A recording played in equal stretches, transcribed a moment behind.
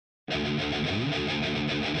Ladies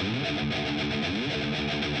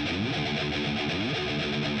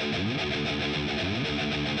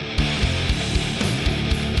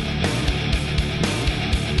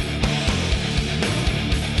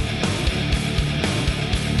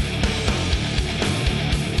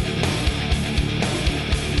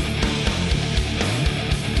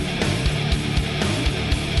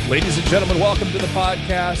and gentlemen, welcome to the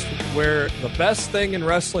podcast where the best thing in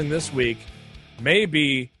wrestling this week may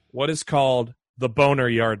be what is called the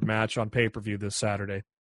Boneryard Match on pay-per-view this Saturday.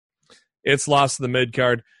 It's Lost in the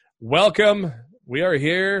Mid-Card. Welcome. We are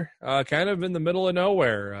here kind of in the middle of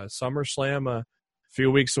nowhere. SummerSlam a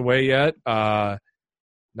few weeks away yet.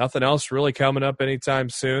 Nothing else really coming up anytime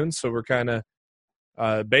soon, so we're kind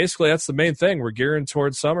of basically that's the main thing. We're gearing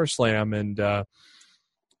towards SummerSlam, and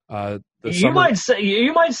you might say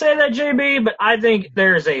that, JB, but I think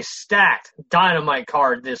there's a stacked Dynamite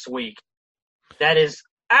card this week that is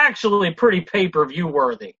actually pretty pay-per-view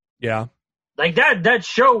worthy. Yeah. Like that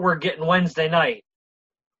show we're getting Wednesday night,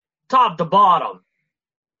 top to bottom.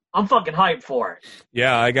 I'm fucking hyped for it.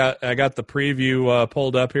 Yeah, I got the preview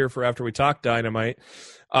pulled up here for after we talk Dynamite.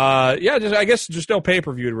 I guess just no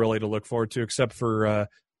pay-per-view really to look forward to except for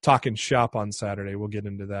talking shop on Saturday. We'll get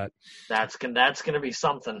into that. That's gonna be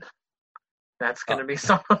something. That's gonna be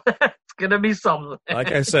something. That's gonna be something.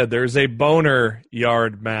 Like I said, there's a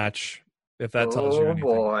Boneryard match. If that tells you anything.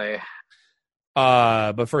 Oh boy.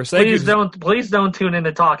 But first, please don't tune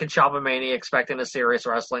into Talking Shop A Mania expecting a serious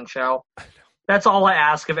wrestling show. That's all I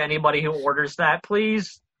ask of anybody who orders that.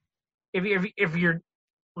 Please, if you're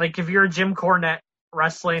a Jim Cornette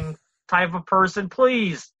wrestling type of person,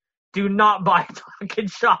 please do not buy Talking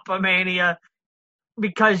Shop A Mania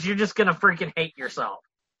because you're just gonna freaking hate yourself.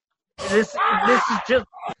 This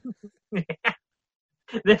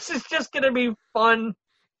is just gonna be fun,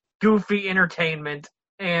 goofy entertainment,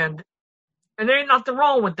 and there ain't nothing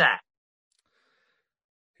wrong with that.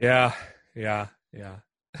 Yeah. I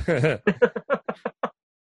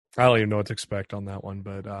don't even know what to expect on that one,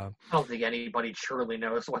 but I don't think anybody truly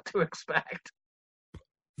knows what to expect.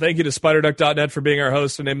 Thank you to SpiderDuck.net for being our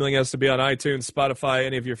host, enabling us to be on iTunes, Spotify,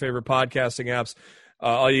 any of your favorite podcasting apps.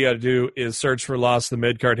 All you got to do is search for Lost in the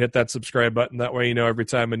Midcard, hit that subscribe button. That way you know every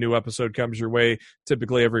time a new episode comes your way,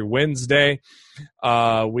 typically every Wednesday.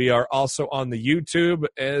 We are also on the YouTube,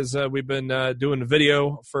 as we've been doing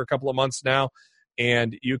video for a couple of months now,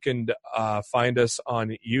 and you can find us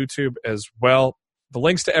on YouTube as well. The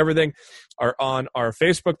links to everything are on our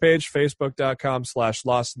Facebook page,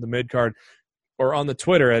 facebook.com/Lost in the Midcard, or on the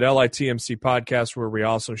Twitter at LITMC Podcast, where we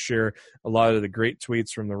also share a lot of the great tweets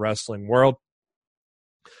from the wrestling world.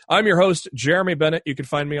 I'm your host, Jeremy Bennett. You can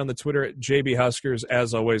find me on the Twitter at JB Huskers.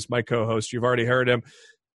 As always, my co-host, you've already heard him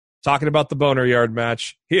talking about the Boneryard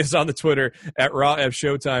Match. He is on the Twitter at Raw F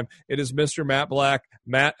Showtime. It is Mr. Matt Black.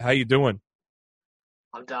 Matt, how you doing?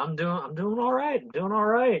 I'm doing all right. I'm doing all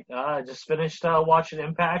right. I just finished watching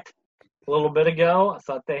Impact a little bit ago. I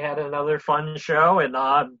thought they had another fun show, and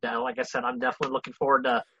like I said, I'm definitely looking forward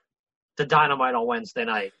to Dynamite on Wednesday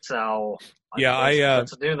night. So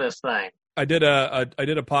let's do this thing. I did a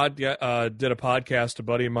podcast, a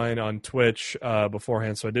buddy of mine on Twitch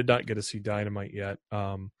beforehand, so I did not get to see Dynamite yet.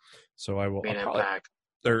 So I will Impact.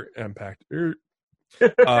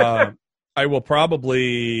 I will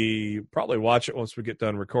probably watch it once we get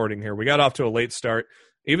done recording here. We got off to a late start,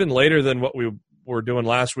 even later than what we were doing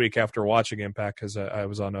last week after watching Impact, because I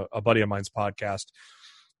was on a buddy of mine's podcast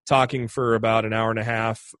talking for about an hour and a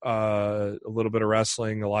half, a little bit of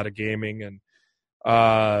wrestling, a lot of gaming, and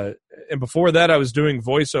before that I was doing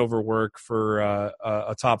voiceover work for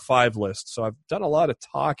a top 5 list. So I've done a lot of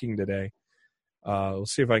talking today. We'll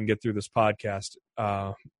see if I can get through this podcast.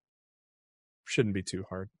 Shouldn't be too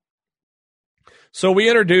hard. So we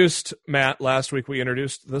introduced Matt last week. We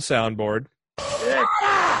introduced the soundboard.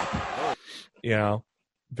 Yeah.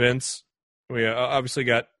 Vince. We obviously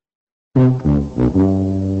got Price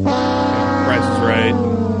is Right.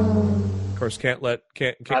 Of course, can't.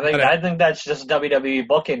 I think that's just WWE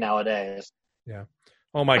booking nowadays. Yeah.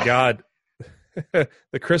 Oh my God, the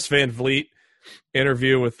Chris Van Vliet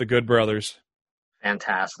interview with the Good Brothers.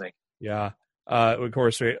 Fantastic. Yeah. Of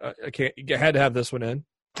course, you had to have this one in.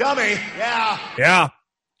 Dummy. Yeah. Yeah.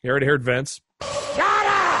 You already heard Vince. Shut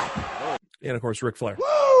up. And of course, Ric Flair.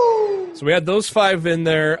 Woo! So we had those 5 in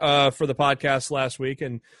there for the podcast last week,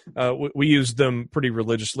 and we used them pretty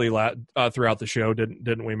religiously throughout the show,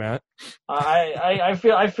 didn't we, Matt? I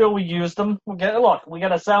feel we used them. We got a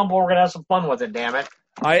soundboard. We're gonna have some fun with it. Damn it!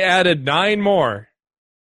 I added 9 more.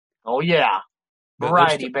 Oh yeah,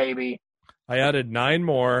 variety, baby. I added 9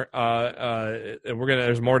 more. And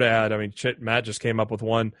there's more to add. I mean, Matt just came up with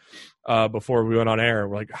one before we went on air.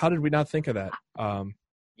 We're like, how did we not think of that?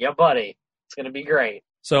 Yeah, buddy. It's going to be great.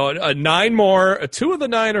 So 9 more. 2 of the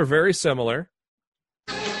 9 are very similar.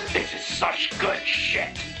 This is such good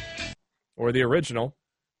shit. Or the original.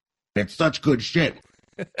 It's such good shit.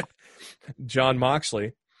 John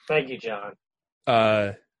Moxley. Thank you, John.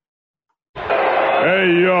 Hey,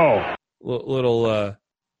 yo.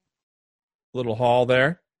 Little haul there.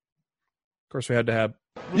 Of course, we had to have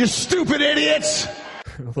You stupid idiots!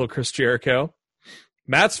 a little Chris Jericho.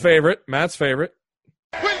 Matt's favorite. Will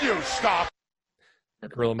you stop?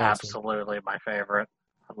 Gorilla Monsoon. Absolutely my favorite.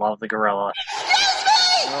 I love the gorilla.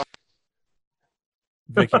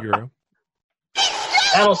 Vicky Guerrero.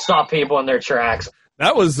 That'll stop people in their tracks.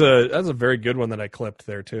 That was a very good one that I clipped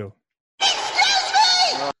there too.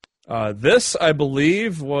 This, I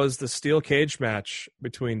believe, was the steel cage match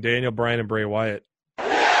between Daniel Bryan and Bray Wyatt.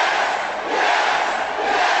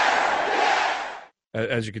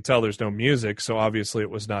 As you can tell, there's no music, so obviously it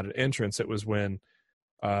was not an entrance. It was when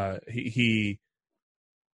he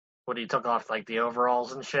When he took off like the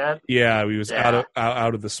overalls and shit. yeah, he was out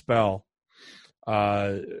of the spell.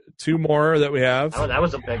 2 more that we have. Oh, that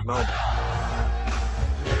was a big moment.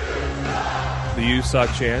 The "You Suck"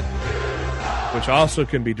 chant, which also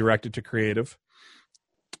can be directed to creative.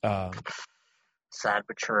 Sad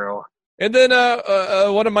but true. And then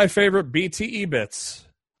one of my favorite BTE bits.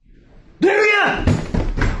 Do ya?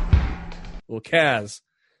 Little Kaz.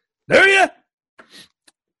 There ya?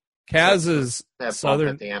 Kaz's That southern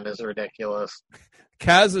bump at the end is ridiculous.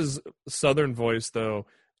 Kaz's southern voice, though,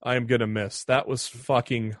 I am gonna miss. That was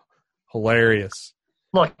fucking hilarious.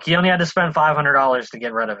 Look, you only had to spend $500 to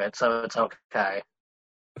get rid of it, so it's okay.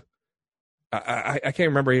 I can't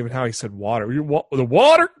remember even how he said water. The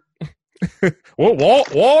water?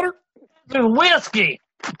 What water? Dude, whiskey!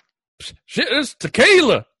 Shit, it's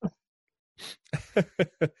tequila.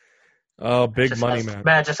 Oh, big money, man.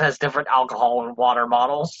 Matt just has different alcohol and water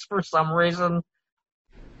models for some reason.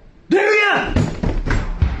 Do ya?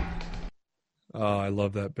 Oh, I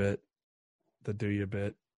love that bit. The do you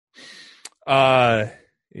bit.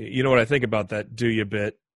 You know what I think about that do you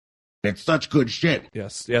bit? It's such good shit.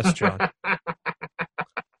 Yes, John.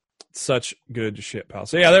 Such good shit, pal.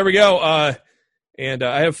 So yeah, there we go. And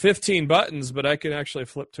I have 15 buttons, but I can actually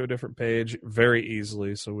flip to a different page very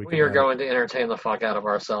easily. So we are going to entertain the fuck out of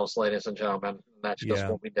ourselves, ladies and gentlemen. That's just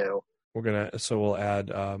what we do. We'll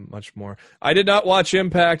add much more. I did not watch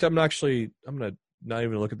Impact. I'm gonna not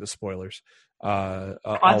even look at the spoilers. I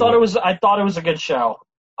thought it was a good show.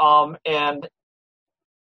 And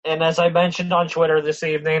as I mentioned on Twitter this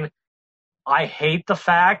evening, I hate the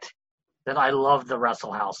fact that I love the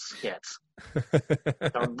Wrestle House skits.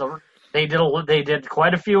 They did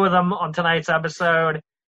quite a few of them on tonight's episode,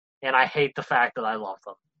 and I hate the fact that I love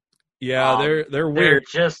them. Yeah, they're weird.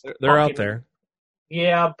 They're out there.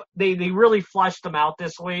 Yeah, they really fleshed them out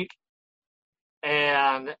this week,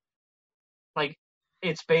 and like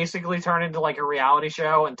it's basically turned into like a reality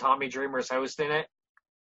show, and Tommy Dreamer's hosting it,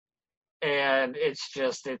 and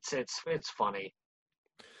it's funny,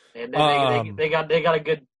 and they got a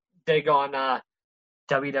good dig on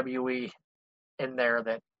WWE in there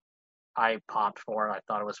that I popped for. I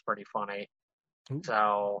thought it was pretty funny.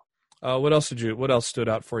 So, what else stood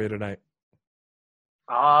out for you tonight?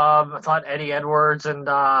 I thought Eddie Edwards and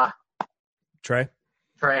Trey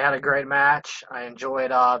had a great match. I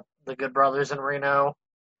enjoyed the Good Brothers in Reno.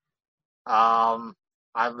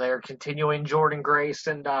 They're continuing Jordan Grace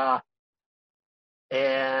and Deonna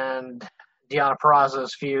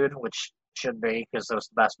Purrazzo's feud, which should be because it was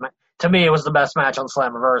the best match. To me, it was the best match on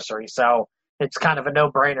Slammiversary. So it's kind of a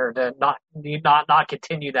no-brainer to not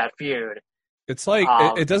continue that feud. It's like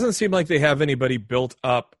it doesn't seem like they have anybody built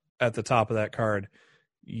up at the top of that card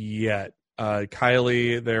yet.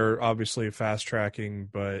 Kylie, they're obviously fast tracking,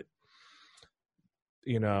 but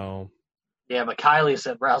yeah, but Kylie's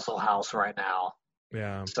at Wrestle House right now.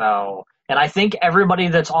 Yeah. So, and I think everybody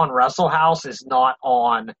that's on Wrestle House is not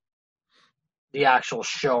on the actual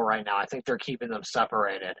show right now. I think they're keeping them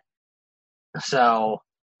separated. So,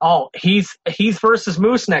 Heath versus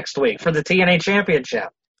Moose next week for the TNA Championship.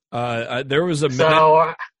 There was a minute.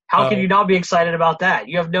 So, how can you not be excited about that?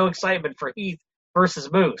 You have no excitement for Heath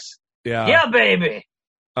versus Moose. Yeah, baby.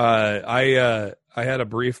 I had a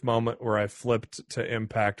brief moment where I flipped to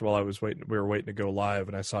Impact while we were waiting to go live,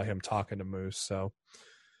 and I saw him talking to Moose. So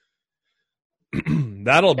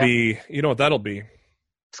that'll be, you know what that'll be.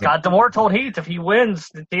 Scott D'Amore told Heath if he wins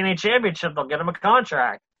the TNA Championship, they'll get him a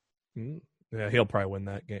contract. Yeah, he'll probably win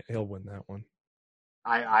that game. He'll win that one.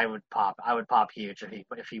 I would pop huge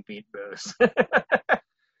if he beat Moose.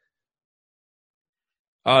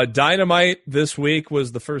 Dynamite this week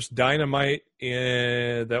was the first Dynamite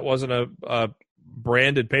that wasn't a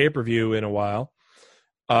branded pay-per-view in a while.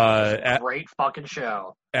 Great fucking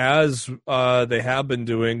show. As they have been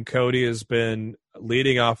doing, Cody has been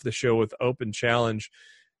leading off the show with Open Challenge,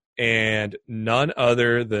 and none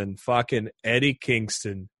other than fucking Eddie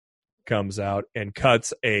Kingston comes out and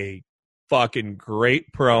cuts a fucking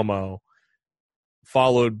great promo,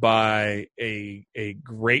 followed by a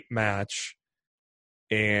great match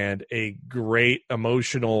and a great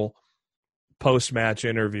emotional post-match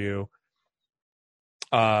interview.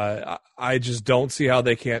 I just don't see how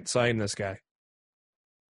they can't sign this guy.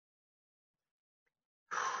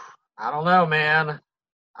 I don't know, man.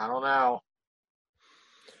 I don't know.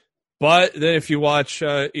 But then if you watch,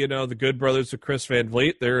 the Good Brothers with Chris Van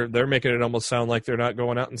Vliet, they're making it almost sound like they're not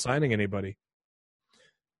going out and signing anybody.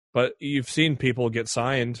 But you've seen people get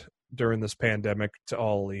signed during this pandemic to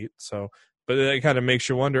All Elite, so. But it kind of makes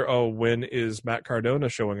you wonder, when is Matt Cardona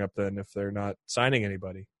showing up then if they're not signing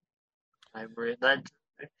anybody?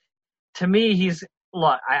 To me,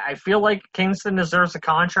 I feel like Kingston deserves a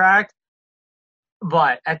contract,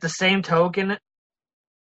 but at the same token,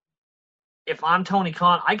 if I'm Tony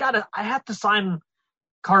Khan, I have to sign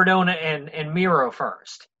Cardona and Miro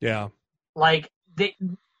first. Yeah.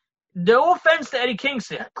 No offense to Eddie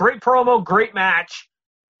Kingston. Great promo, great match,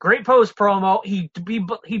 great post promo. He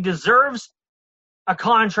deserves a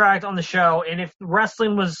contract on the show, and if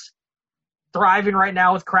wrestling was thriving right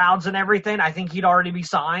now with crowds and everything, I think he'd already be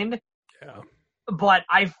signed. Yeah. But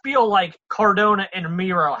I feel like Cardona and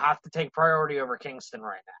Miro have to take priority over Kingston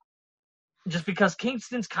right now. Just because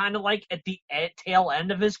Kingston's kind of like at the tail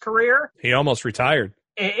end of his career. He almost retired.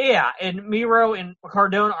 Yeah, and Miro and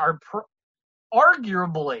Cardona are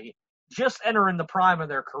arguably just entering the prime of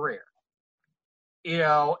their career.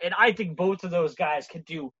 And I think both of those guys could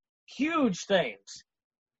do huge things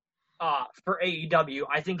for AEW.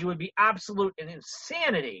 I think it would be absolute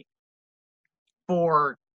insanity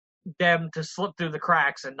for them to slip through the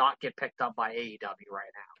cracks and not get picked up by AEW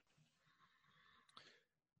right now.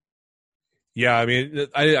 Yeah, I mean,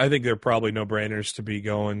 I think they're probably no-brainers to be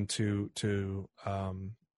going to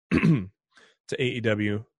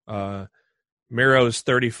AEW. Miro's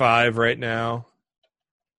 35 right now,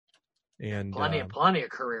 and plenty of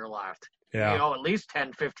career left. Yeah, at least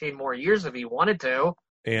 10, 15 more years if he wanted to.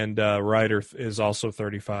 And Ryder is also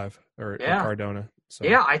 35, or Cardona. So.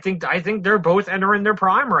 Yeah, I think they're both entering their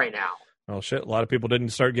prime right now. Well, shit, a lot of people didn't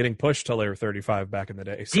start getting pushed till they were 35 back in the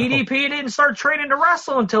day. So. DDP didn't start training to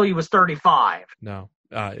wrestle until he was 35. No.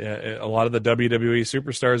 A lot of the WWE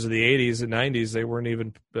superstars of the 80s and 90s, they weren't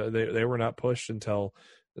even they were not pushed until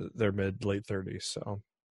their late 30s. So.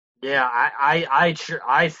 Yeah,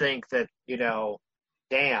 I think that,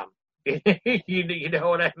 damn. You know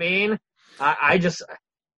what I mean? I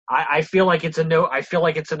feel like it's a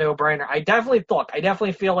no-brainer. I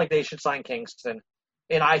definitely feel like they should sign Kingston.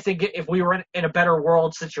 And I think if we were in a better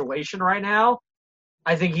world situation right now,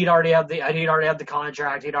 I think he'd already have the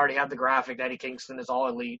contract, he'd already have the graphic. Eddie Kingston is All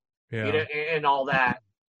Elite, and all that.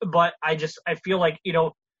 But I feel like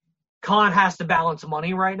Khan has to balance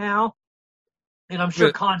money right now, and I'm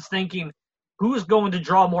sure Khan's thinking, who's going to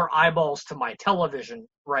draw more eyeballs to my television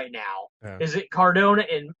right now? Yeah. Is it Cardona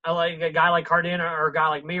and like a guy like Cardona or a guy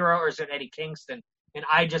like Miro, or is it Eddie Kingston? And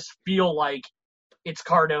I just feel like it's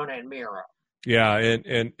Cardona and Miro. Yeah,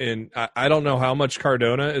 and I don't know how much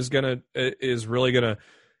Cardona is really gonna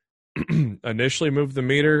initially move the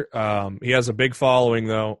meter. He has a big following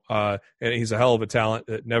though, and he's a hell of a talent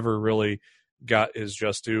that never really got his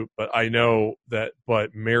just due. But I know that,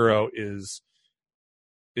 Miro is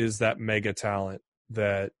that mega talent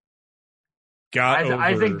that got over.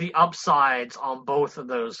 I think the upsides on both of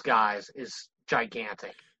those guys is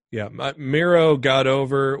gigantic. Yeah, Miro got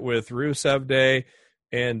over with Rusev Day,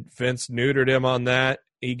 and Vince neutered him on that.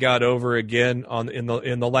 He got over again in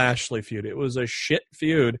the Lashley feud. It was a shit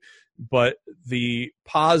feud, but the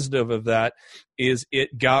positive of that is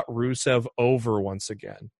it got Rusev over once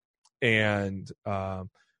again. And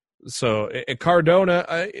so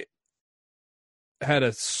Cardona had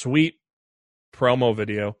a sweet promo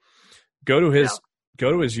video. Go to his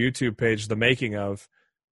YouTube page, The Making of.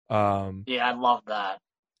 Yeah, I love that.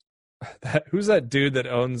 Who's that dude that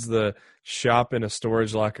owns the shop in a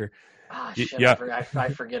storage locker? Oh, shit, yeah, I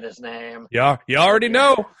forget his name. Yeah, you already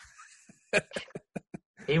know.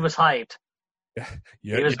 He was hyped. Yeah,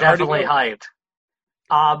 he was definitely hyped.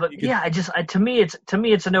 To me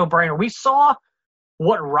it's a no-brainer. We saw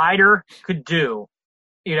what Ryder could do.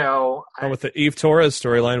 With the Eve Torres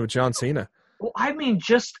storyline with John Cena. Well, I mean,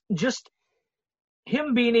 just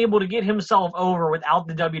him being able to get himself over without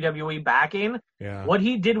the WWE backing. Yeah. What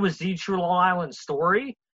he did with Z True Long Island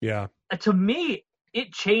Story. Yeah. To me,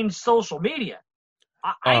 it changed social media.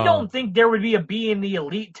 I don't think there would be a Be in the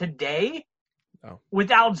Elite today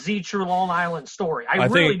without Z True Long Island Story. I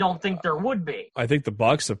really don't think there would be. I think the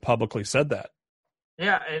Bucks have publicly said that.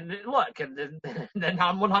 Yeah, and look, and then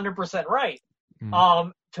I'm 100% right.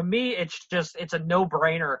 To me, it's a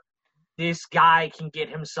no-brainer. This guy can get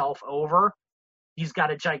himself over. He's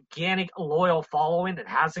got a gigantic loyal following that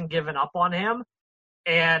hasn't given up on him.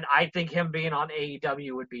 And I think him being on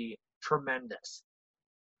AEW would be tremendous.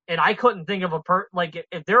 And I couldn't think of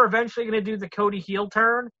if they're eventually going to do the Cody heel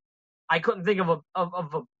turn, I couldn't think of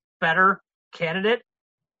a better candidate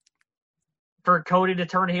for Cody to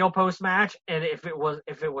turn heel post match. And if it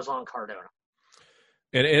was on Cardona,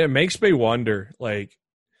 and it makes me wonder, like,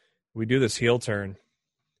 we do this heel turn.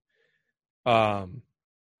 I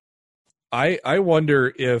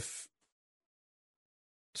wonder if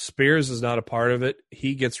Spears is not a part of it.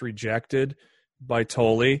 He gets rejected by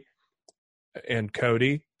Tully and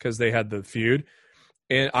Cody because they had the feud.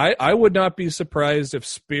 And I would not be surprised if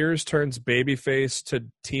Spears turns babyface to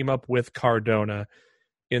team up with Cardona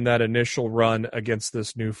in that initial run against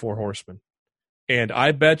this new Four Horsemen. And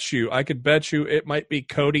I could bet you it might be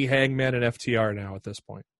Cody, Hangman, and FTR now at this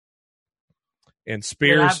point. And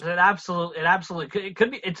Spears, it absolutely it could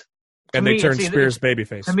be. And they turn Spears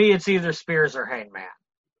babyface. To me, it's either Spears or Hangman.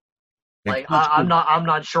 Like I'm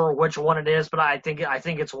not sure which one it is, but I think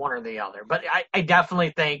it's one or the other. But I definitely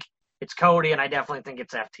think it's Cody, and I definitely think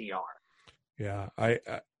it's FTR. Yeah,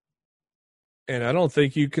 and I don't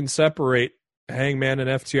think you can separate Hangman and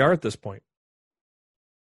FTR at this point.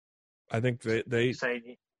 I think they you say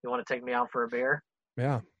you want to take me out for a beer.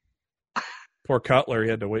 Yeah. Poor Cutler, he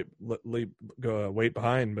had to wait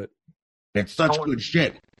behind, but it's such good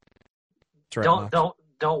shit. Don't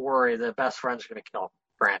worry, the best friend's going to kill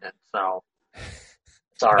Brandon, so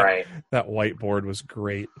it's all right. That whiteboard was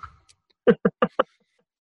great.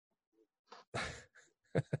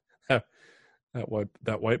 that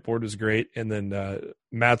whiteboard was great, and then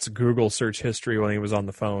Matt's Google search history when he was on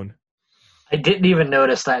the phone. I didn't even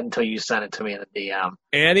notice that until you sent it to me in the DM.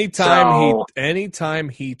 Anytime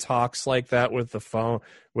he talks like that with the phone,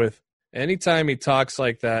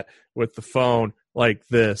 like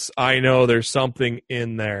this, I know there's something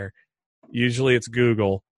in there. Usually it's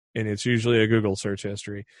Google, and it's usually a Google search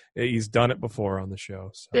history. He's done it before on the show.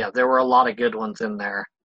 So. Yeah, there were a lot of good ones in there.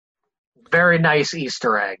 Very nice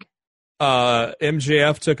Easter egg.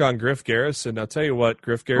 MJF took on Griff Garrison. I'll tell you what,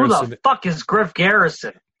 Griff Garrison. Who the fuck is Griff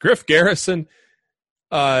Garrison? Griff Garrison,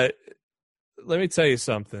 let me tell you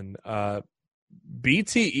something.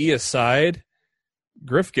 BTE aside,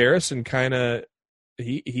 Griff Garrison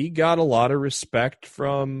he got a lot of respect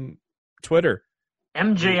from Twitter.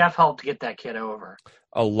 MJF helped get that kid over.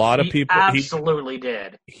 A lot of people absolutely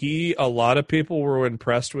did. A lot of people were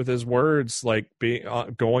impressed with his words, like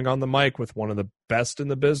going on the mic with one of the best in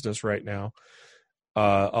the business right now.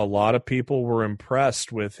 A lot of people were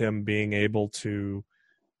impressed with him being able to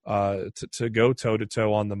go toe to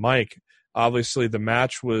toe on the mic. Obviously, the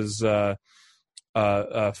match was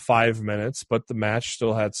 5 minutes, but the match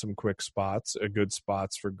still had some quick spots, good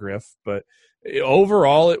spots for Griff. But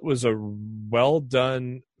overall, it was a well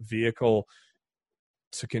done vehicle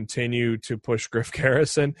to continue to push Griff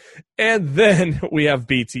Garrison. And then we have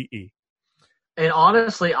BTE. And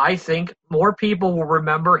honestly, I think more people will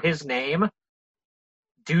remember his name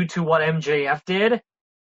due to what MJF did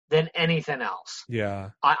than anything else. Yeah.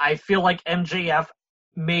 I feel like MJF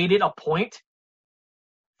made it a point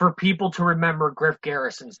for people to remember Griff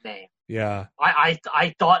Garrison's name. Yeah. I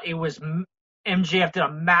thought it was MJF did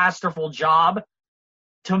a masterful job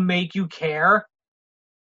to make you care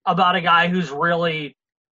about a guy who's really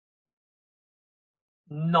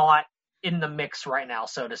not in the mix right now,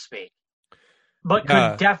 so to speak, but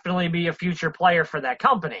could definitely be a future player for that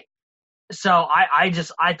company. So I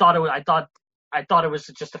thought it was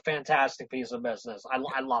just a fantastic piece of business.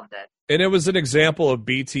 I loved it. And it was an example of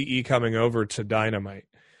BTE coming over to Dynamite.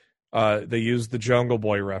 They used the Jungle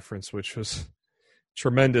Boy reference, which was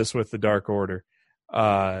tremendous with the Dark Order.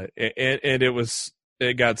 And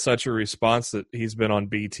it got such a response that he's been on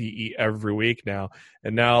BTE every week now.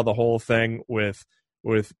 And now the whole thing with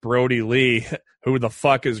Brody Lee, who the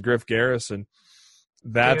fuck is Griff Garrison?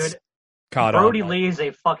 That's caught on. Brody Lee is a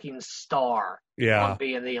fucking star. Yeah. On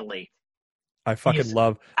Being the Elite. I fucking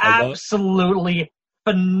love. Absolutely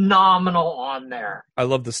phenomenal on there. I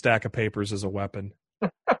love the stack of papers as a weapon.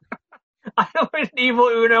 I wish Evil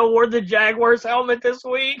Uno wore the Jaguars helmet this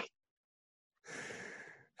week.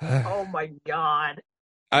 Oh my god!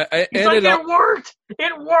 And it worked.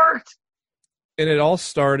 It worked. And it all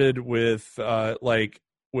started with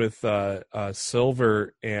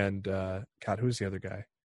Silver and God, who's the other guy?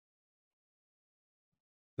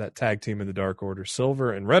 That tag team in the Dark Order,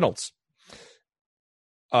 Silver and Reynolds.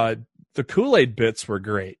 The Kool-Aid bits were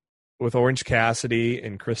great with Orange Cassidy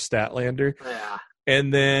and Chris Statlander. Yeah.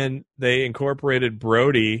 And then they incorporated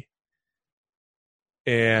Brody,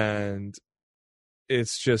 and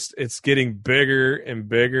it's getting bigger and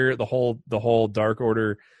bigger. The whole Dark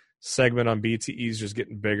Order segment on BTE is just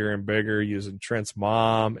getting bigger and bigger, using Trent's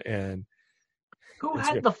mom. And who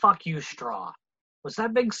had the fuck you straw? Was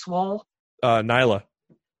that Big Swole? Nyla.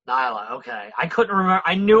 Okay. I couldn't remember.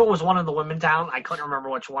 I knew it was one of the women down. I couldn't remember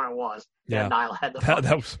which one it was. Yeah, Nyla had the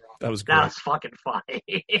that was great. That was fucking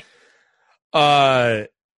funny.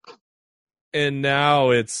 And now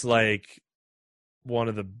it's like one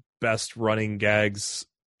of the best running gags.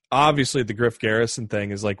 Obviously, the Griff Garrison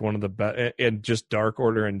thing is like one of the best, and just Dark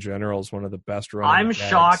Order in general is one of the best running I'm gags.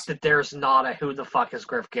 shocked that there's not a "Who the fuck is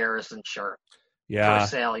Griff Garrison" shirt for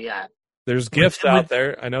sale yet. There's gifts out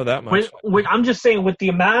there. I know that much. I'm just saying, with the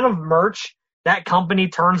amount of merch that company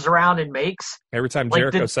turns around and makes. Every time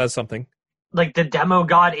Jericho says something. Like the Demo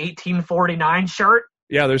God 1849 shirt.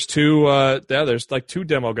 Yeah, there's two. There's like two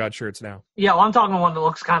Demo God shirts now. Yeah, well, I'm talking one that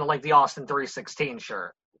looks kind of like the Austin 316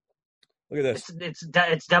 shirt. Look at this.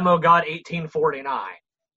 It's Demo God 1849.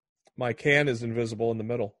 My can is invisible in the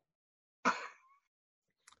middle.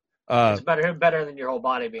 It's better than your whole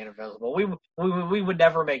body being invisible. We would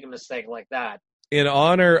never make a mistake like that. In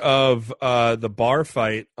honor of the bar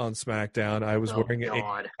fight on SmackDown, I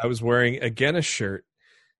was wearing again a shirt,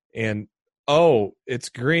 and it's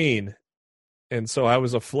green, and so I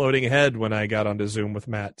was a floating head when I got onto Zoom with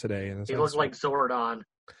Matt today. And he looked like Zordon.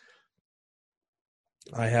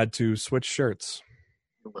 I had to switch shirts.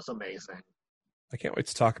 It was amazing. I can't wait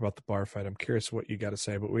to talk about the bar fight. I'm curious what you got to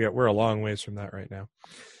say, but we're a long ways from that right now.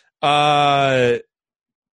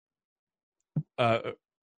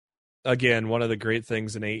 Again, one of the great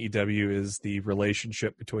things in AEW is the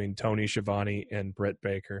relationship between Tony Schiavone and Britt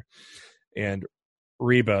Baker and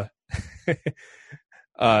Reba.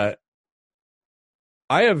 I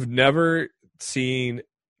have never seen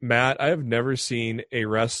a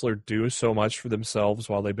wrestler do so much for themselves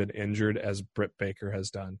while they've been injured as Britt Baker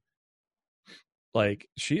has done. Like,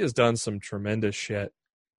 she has done some tremendous shit.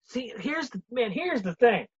 See, here's the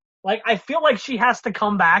thing. Like, I feel like she has to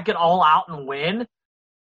come back and all out and win.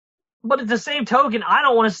 But at the same token, I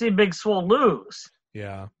don't want to see Big Swole lose.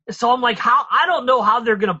 Yeah. So I'm like, I don't know how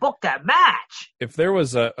they're going to book that match. If there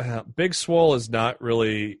was Big Swole is not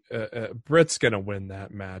really Britt's going to win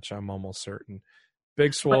that match. I'm almost certain.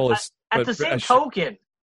 Big Swole is at the same token.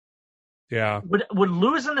 Yeah. Would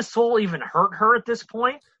losing the Swole even hurt her at this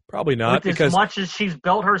point? Probably not, because as much as she's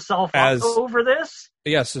built herself up over this.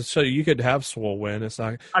 Yes, so you could have Swole win. It's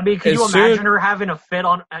not. I mean, could you imagine her having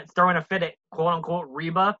throwing a fit at quote unquote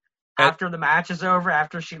Reba after the match is over,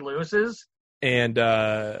 after she loses? And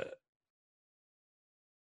that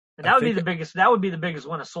would be the biggest. That would be the biggest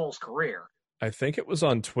win of Soul's career. I think it was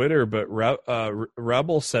on Twitter, but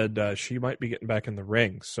Rebel said she might be getting back in the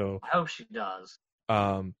ring. So I hope she does.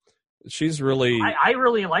 She's really. I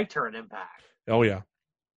really liked her at Impact. Oh yeah,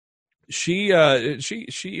 she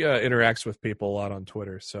interacts with people a lot on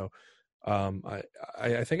Twitter. So I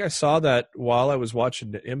think I saw that while I was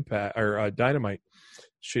watching the Impact or Dynamite.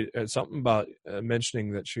 She something about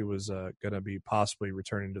mentioning that she was going to be possibly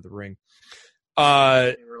returning to the ring.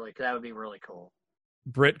 That would be really cool.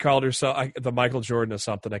 Britt called herself the Michael Jordan of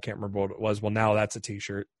something. I can't remember what it was. Well, now that's a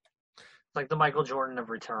T-shirt. It's like the Michael Jordan of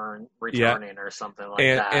returning or something like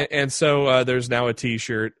that. And so there's now a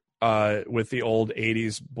T-shirt with the old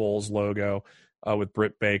 80s Bulls logo with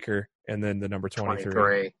Britt Baker and then the number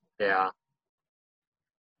 23. Yeah.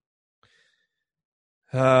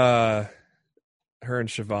 Her and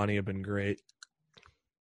Shivani have been great.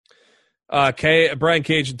 Brian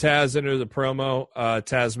Cage and Taz enter the promo.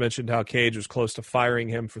 Taz mentioned how Cage was close to firing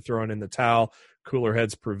him for throwing in the towel. Cooler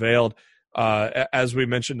heads prevailed. As we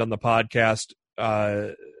mentioned on the podcast,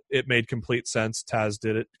 it made complete sense. Taz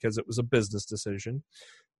did it because it was a business decision.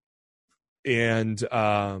 And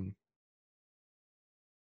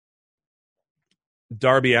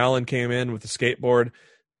Darby Allin came in with the skateboard.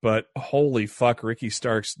 But holy fuck, Ricky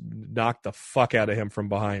Starks knocked the fuck out of him from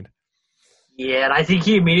behind. Yeah, and I think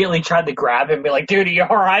he immediately tried to grab him and be like, dude, are you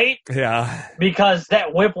all right? Yeah. Because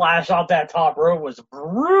that whiplash off that top rope was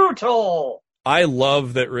brutal. I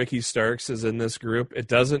love that Ricky Starks is in this group. It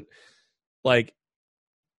doesn't, like,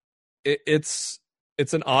 it's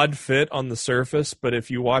it's an odd fit on the surface, but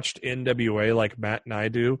if you watched NWA like Matt and I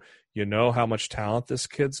do, you know how much talent this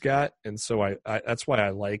kid's got, and so I that's why I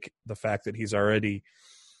like the fact that he's already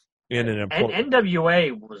in an important. And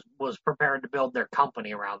NWA was prepared to build their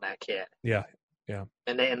company around that kid. Yeah.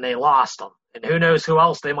 And they lost him, and who knows who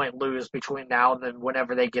else they might lose between now and then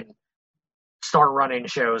whenever they can start running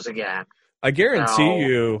shows again. I guarantee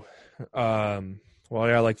you.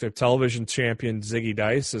 Like their television champion Ziggy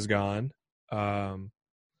Dice is gone. I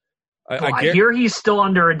hear he's still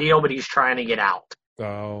under a deal, but he's trying to get out.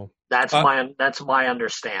 Oh, that's my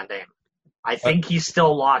understanding. I think he's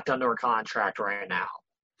still locked under a contract right now.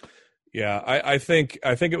 Yeah, I think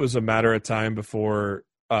it was a matter of time before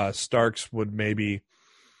Starks would maybe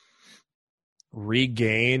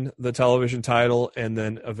regain the television title and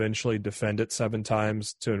then eventually defend it 7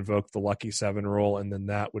 times to invoke the Lucky 7 rule, and then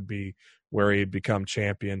that would be where he'd become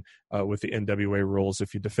champion with the NWA rules.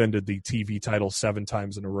 If you defended the TV title 7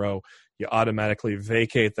 times in a row, you automatically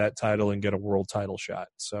vacate that title and get a world title shot.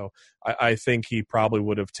 So I think he probably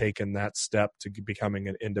would have taken that step to becoming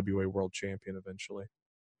an NWA world champion eventually.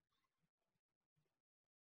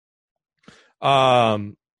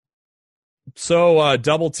 So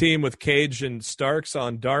double team with Cage and Starks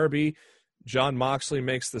on Darby. John Moxley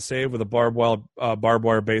makes the save with a barbed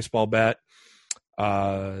wire baseball bat.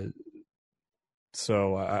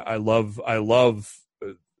 So I love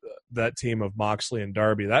that team of Moxley and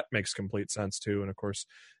Darby. That makes complete sense too. And of course,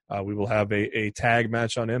 we will have a tag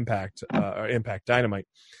match on Impact Dynamite.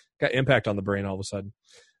 Got Impact on the brain all of a sudden.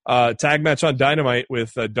 Tag match on Dynamite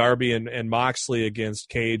with Darby and Moxley against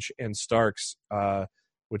Cage and Starks,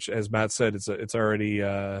 which, as Matt said, it's already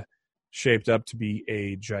shaped up to be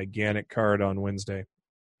a gigantic card on Wednesday.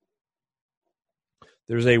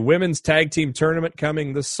 There's a women's tag team tournament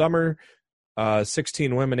coming this summer.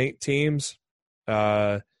 16 women, 8 teams.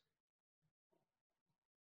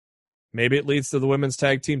 Maybe it leads to the women's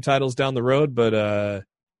tag team titles down the road, but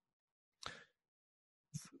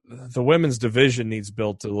the women's division needs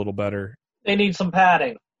built a little better. They need some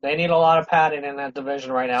padding. They need a lot of padding in that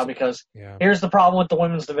division right now because here's the problem with the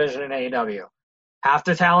women's division in AEW. Half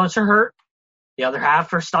the talents are hurt. The other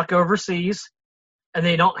half are stuck overseas. And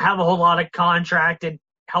they don't have a whole lot of contracted,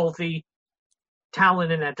 healthy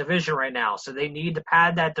talent in that division right now. So they need to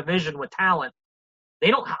pad that division with talent.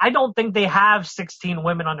 I don't think they have 16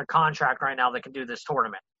 women under contract right now that can do this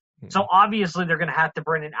tournament. Mm-hmm. So obviously they're going to have to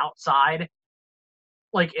bring in outside,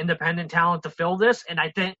 like independent talent to fill this. And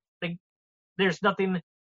I think there's nothing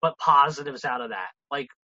but positives out of that. Like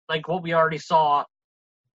what we already saw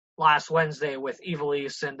last Wednesday with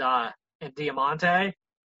Ivelisse and Diamante.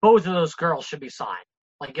 Both of those girls should be signed.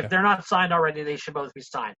 Like if they're not signed already, they should both be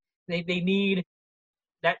signed. They need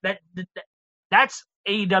that's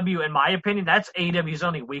AEW, in my opinion. That's AEW's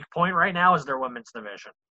only weak point right now is their women's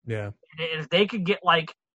division. Yeah. If they could get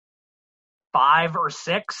like 5 or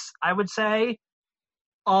 6, I would say,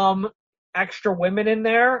 extra women in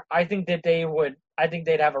there, I think they'd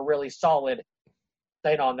have a really solid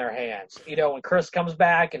thing on their hands. You know, when Chris comes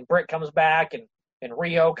back and Britt comes back and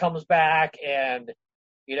Rio comes back and,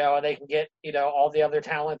 you know, and they can get, you know, all the other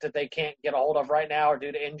talent that they can't get a hold of right now or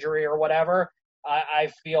due to injury or whatever, I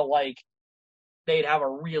feel like they'd have a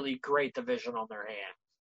really great division on their hands.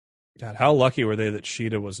 God, how lucky were they that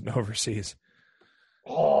Sheeta wasn't overseas?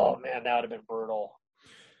 Oh, man, that would have been brutal.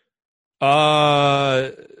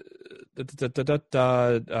 Alex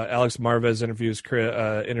Marvez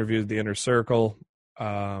interviewed the Inner Circle.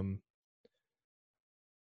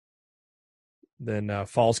 Then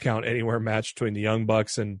Falls Count Anywhere match between the Young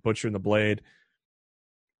Bucks and Butcher and the Blade.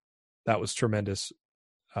 That was tremendous.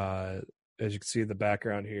 As you can see in the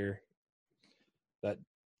background here,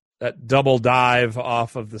 that double dive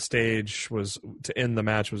off of the stage was to end the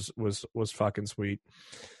match was fucking sweet.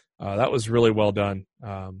 That was really well done.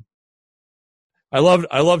 I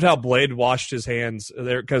loved how Blade washed his hands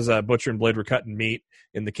there because Butcher and Blade were cutting meat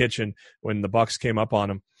in the kitchen when the Bucks came up on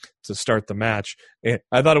him to start the match. And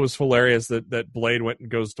I thought it was hilarious that Blade went and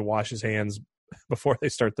goes to wash his hands before they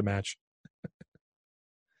start the match.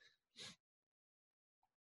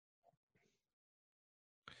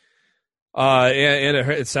 And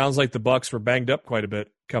it sounds like the Bucks were banged up quite a bit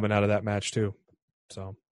coming out of that match too.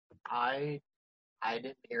 So I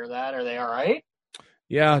didn't hear that. Are they all right?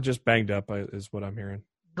 Yeah, just banged up is what I'm hearing.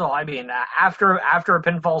 No, I mean after a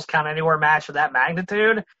Pinfalls Count Anywhere match of that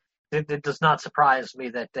magnitude, it does not surprise me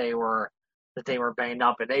that they were banged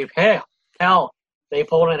up. And they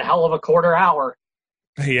pulled in a hell of a quarter hour.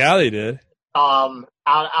 Yeah, they did. Out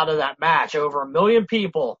of that match, over 1 million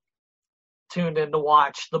people tuned in to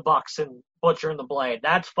watch the Bucks and Butcher and the Blade.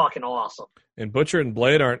 That's fucking awesome. And Butcher and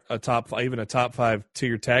Blade aren't even a top 5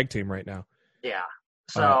 tier tag team right now. Yeah.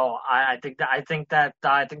 So I think that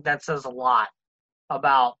says a lot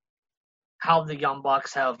about how the Young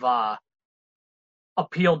Bucks have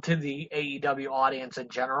appealed to the AEW audience in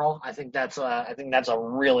general. I think that's a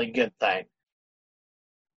really good thing.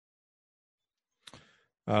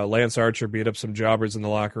 Lance Archer beat up some jobbers in the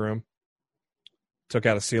locker room. Took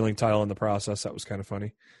out a ceiling tile in the process. That was kind of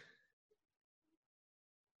funny.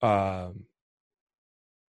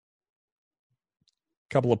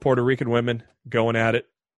 Couple of Puerto Rican women going at it.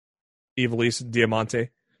 Ivelisse and Diamante.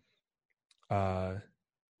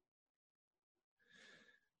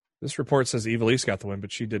 This report says Ivelisse got the win,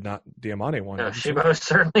 but she did not. Diamante won. No, she most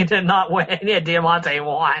certainly did not win. Yeah, Diamante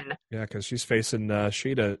won. Yeah, because she's facing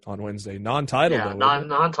Shida on Wednesday. Non-title, yeah, though.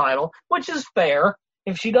 Non-title, which is fair.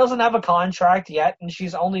 If she doesn't have a contract yet, and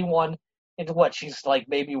she's only won into what? She's like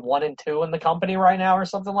maybe 1-2 in the company right now or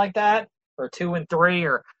something like that, or 2-3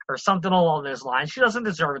 or something along those lines. She doesn't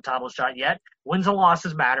deserve a title shot yet. Wins and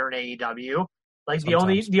losses matter in AEW. Like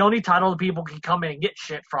Sometimes. the only title that people can come in and get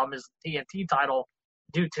shit from is the TNT title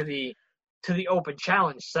due to the open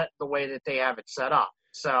challenge set the way that they have it set up.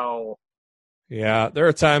 So yeah, there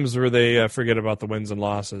are times where they forget about the wins and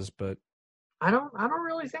losses, but I don't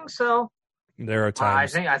really think so. There are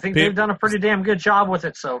times. I think they've done a pretty damn good job with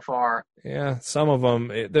it so far. Yeah, some of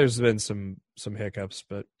them. There's been some hiccups,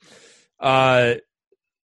 but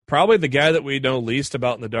probably the guy that we know least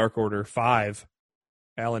about in the Dark Order 5,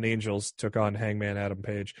 Alan Angels, took on Hangman Adam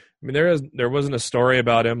Page. I mean, there wasn't a story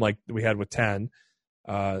about him like we had with 10.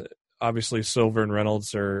 Obviously, Silver and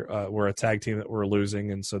Reynolds were a tag team that were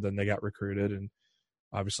losing, and so then they got recruited, and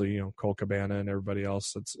obviously, Cole Cabana and everybody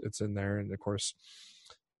else it's in there, and of course,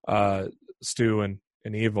 Stu and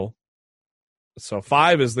Evil. So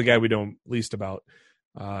 5 is the guy we know least about.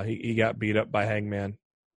 He got beat up by Hangman.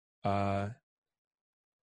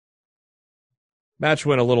 Match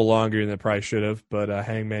went a little longer than it probably should have, but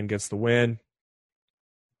Hangman gets the win.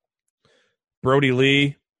 Brody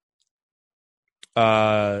Lee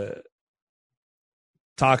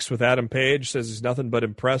talks with Adam Page, says he's nothing but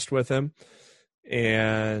impressed with him,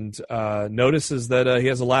 and notices that he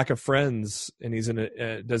has a lack of friends, and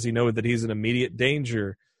does he know that he's in immediate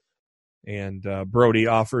danger? And Brody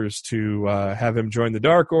offers to have him join the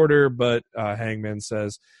Dark Order, but Hangman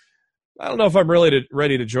says, I don't know if I'm really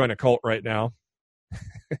ready to join a cult right now.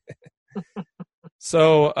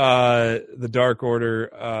 So the Dark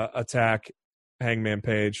Order attack Hangman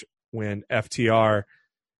Page when FTR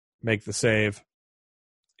make the save.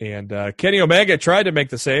 And Kenny Omega tried to make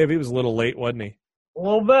the save. He was a little late, wasn't he? A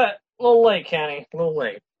little bit. A little late, Kenny. A little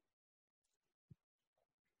late.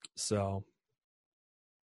 So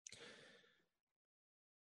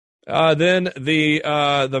then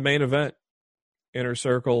the main event, Inner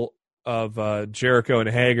Circle of Jericho and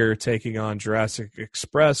Hager taking on Jurassic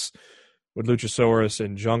Express with Luchasaurus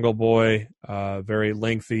and Jungle Boy. Very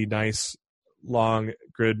lengthy, nice, long,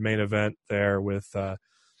 good main event there with the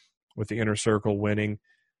Inner Circle winning.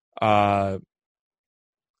 The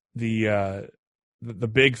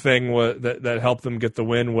big thing that helped them get the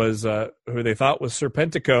win was who they thought was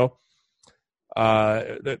Serpentico.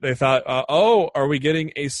 They thought, are we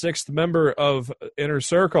getting a 6th member of Inner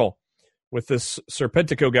Circle with this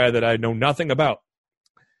Serpentico guy that I know nothing about?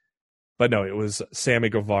 But no, it was Sammy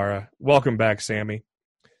Guevara. Welcome back, Sammy.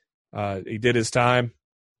 He did his time,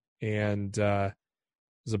 and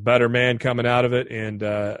was a better man coming out of it, and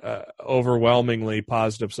overwhelmingly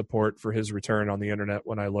positive support for his return on the internet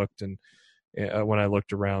when I looked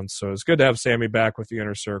around. So it's good to have Sammy back with the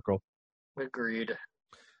Inner Circle. Agreed.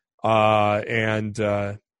 And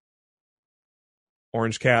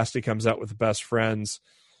Orange Cassidy comes out with the Best Friends,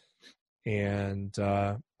 and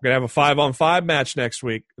we're gonna have a 5-on-5 match next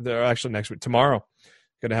week. Tomorrow,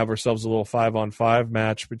 gonna have ourselves a little 5-on-5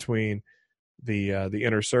 match between the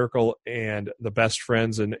Inner Circle and the Best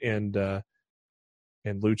Friends and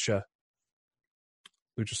Luchasaurus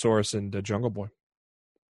and Jungle Boy.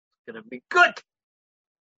 It's gonna be good.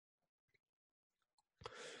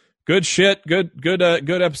 Good shit. Good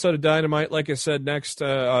episode of Dynamite. Like I said, next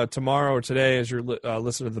tomorrow or today, as you're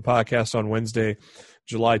listening to the podcast on Wednesday,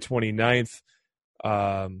 July 29th,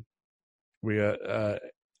 we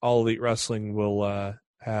All Elite Wrestling will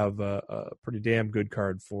have a pretty damn good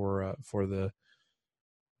card for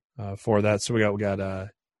that. So we got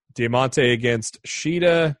Diamante against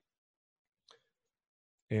Shida,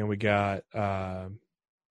 and we got the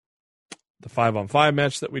 5-on-5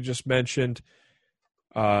 match that we just mentioned.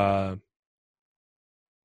 There's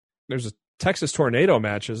a Texas Tornado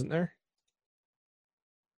match, isn't there?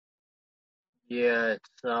 Yeah,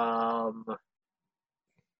 it's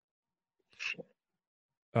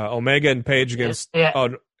Omega and Page against yeah.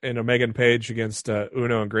 and Omega and Page against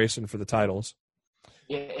Uno and Grayson for the titles.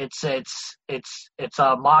 Yeah, it's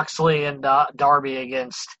Moxley and Darby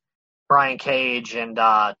against Brian Cage and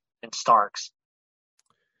Starks.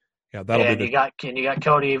 Yeah, that'll be you got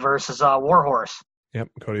Cody versus Warhorse. Yep,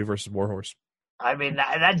 Cody versus Warhorse. I mean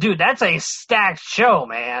that dude, that's a stacked show,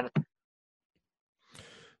 man.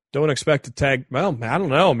 Don't expect to tag. Well, I don't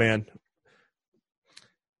know, man.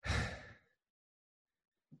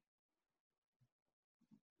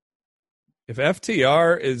 If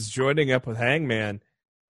FTR is joining up with Hangman,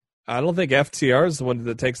 I don't think FTR is the one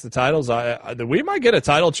that takes the titles. We might get a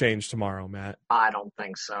title change tomorrow, Matt. I don't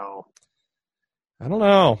think so. I don't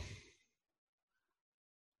know.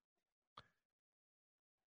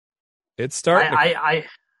 It's starting.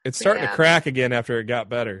 It's starting to crack again after it got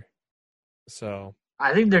better. So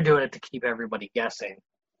I think they're doing it to keep everybody guessing.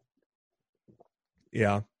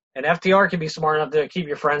 Yeah. And FTR can be smart enough to keep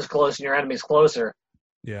your friends close and your enemies closer.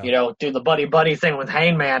 Yeah. You know, do the buddy thing with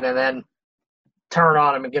Hangman and then turn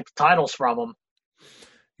on him and get the titles from him.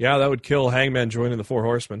 Yeah, that would kill Hangman joining the Four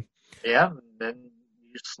Horsemen. Yeah, then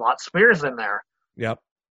you slot Spears in there. Yep.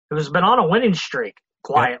 Who's been on a winning streak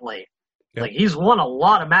quietly. Yep. Like, he's won a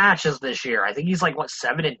lot of matches this year. I think he's like,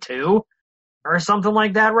 7-2 or something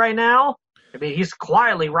like that right now. I mean, he's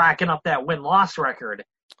quietly racking up that win-loss record,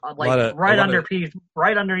 right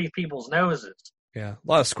underneath people's noses. Yeah, a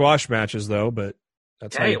lot of squash matches though, but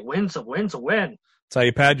that's a win's a win. That's how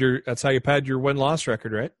you pad your win-loss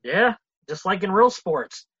record, right? Yeah, just like in real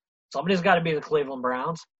sports. Somebody's got to be the Cleveland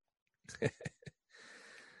Browns.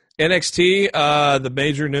 NXT, the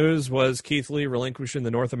major news was Keith Lee relinquishing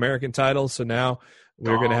the North American title, so now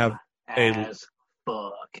we're going to have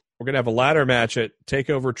a ladder match at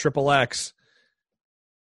TakeOver Triple X.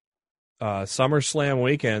 SummerSlam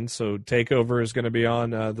weekend, so TakeOver is going to be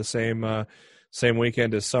on the same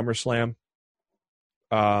weekend as SummerSlam.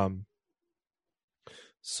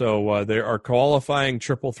 So there are qualifying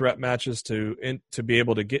triple threat matches to be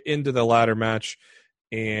able to get into the ladder match,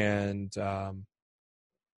 and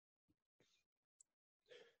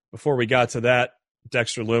before we got to that,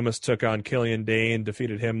 Dexter Lumis took on Killian Dane,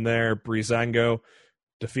 defeated him there. Breezango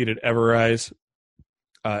defeated Everrise.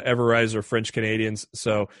 Everrise are French Canadians,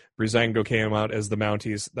 so Breezango came out as the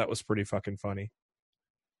Mounties. That was pretty fucking funny.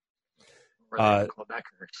 The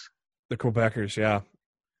Quebecers, yeah.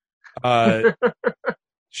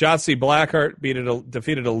 Shotzi Blackheart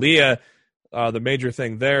defeated Aaliyah. The major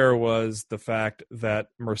thing there was the fact that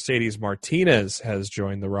Mercedes Martinez has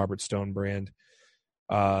joined the Robert Stone brand.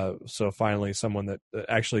 So finally, someone that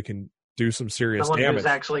actually can do some serious damage. Someone who's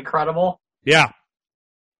actually credible. Yeah.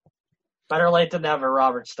 Better late than never,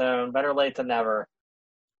 Robert Stone. Better late than never.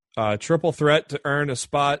 Triple threat to earn a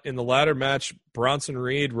spot in the ladder match. Bronson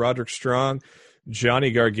Reed, Roderick Strong,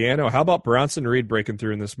 Johnny Gargano. How about Bronson Reed breaking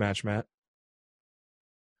through in this match, Matt?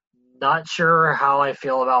 Not sure how I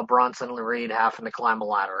feel about Bronson Reed having to climb a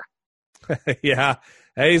ladder. Yeah.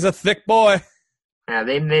 Hey, he's a thick boy. Yeah,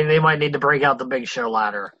 they might need to break out the Big Show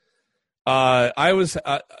ladder. I was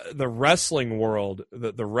the wrestling world,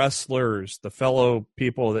 the wrestlers, the fellow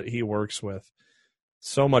people that he works with.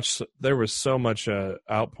 There was so much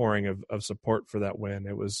outpouring of support for that win.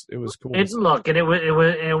 It was cool.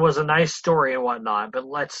 It was a nice story and whatnot, but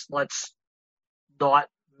let's not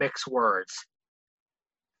mix words.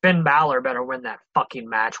 Finn Balor better win that fucking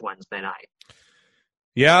match Wednesday night.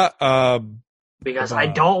 Yeah, because I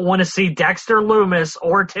don't want to see Dexter Lumis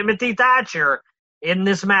or Timothy Thatcher in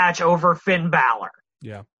this match over Finn Balor.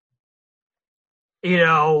 Yeah. You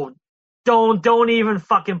know, don't even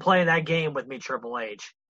fucking play that game with me, Triple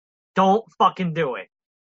H. Don't fucking do it.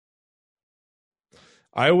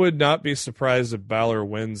 I would not be surprised if Balor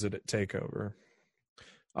wins it at TakeOver.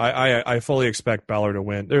 I fully expect Balor to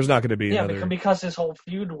win. There's not going to be another... because his whole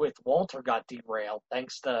feud with Walter got derailed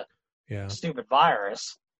thanks to stupid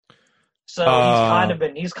virus. So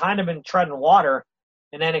he's kind of been treading water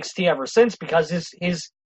in NXT ever since because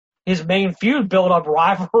his main feud build-up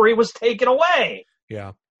rivalry was taken away.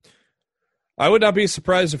 Yeah. I would not be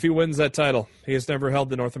surprised if he wins that title. He has never held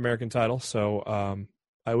the North American title, so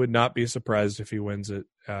I would not be surprised if he wins it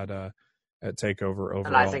at TakeOver overall.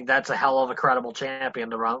 And I think that's a hell of a credible champion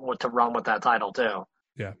to run with that title too.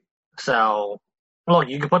 Yeah. So, look,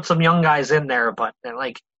 you can put some young guys in there, but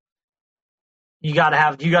you gotta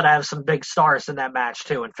have some big stars in that match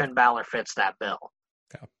too, and Finn Balor fits that bill.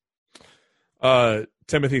 Yeah.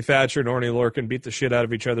 Timothy Thatcher and Orny Lorcan beat the shit out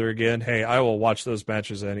of each other again. Hey, I will watch those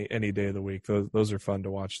matches any day of the week. Those are fun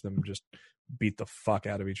to watch them just beat the fuck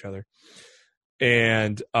out of each other.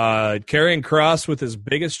 And Karrion Kross with his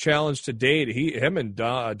biggest challenge to date. Him and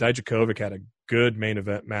Dijakovic had a good main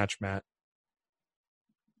event match, Matt.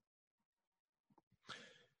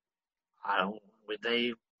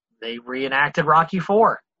 They reenacted Rocky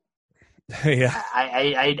IV. Yeah,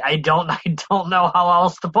 I don't know how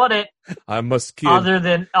else to put it. I must keep. Other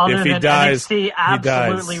than dies, NXT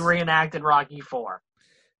absolutely reenacted Rocky IV.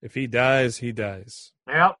 If he dies, he dies.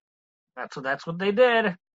 Yep, that's what they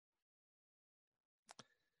did.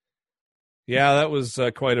 Yeah, that was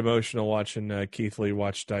quite emotional watching Keith Lee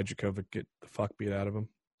watch Dijakovic get the fuck beat out of him.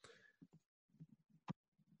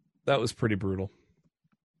 That was pretty brutal.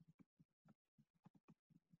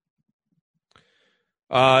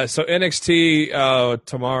 So NXT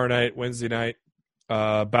tomorrow night, Wednesday night,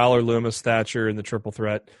 Balor, Loomis, Thatcher in the triple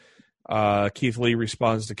threat. Keith Lee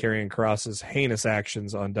responds to Karrion Kross's heinous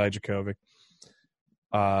actions on Dijakovic.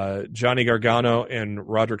 Johnny Gargano and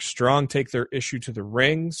Roderick Strong take their issue to the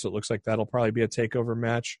ring, so it looks like that'll probably be a takeover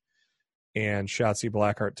match. And Shotzi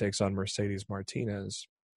Blackheart takes on Mercedes Martinez.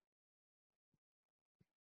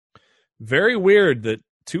 Very weird that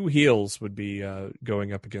two heels would be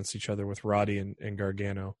going up against each other with Roddy and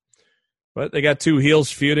Gargano, but they got two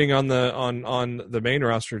heels feuding on the main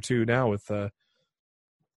roster too now with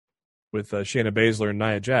Shayna Baszler and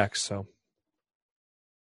Nia Jax. So,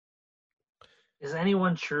 is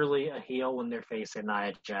anyone truly a heel when they're facing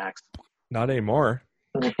Nia Jax? Not anymore.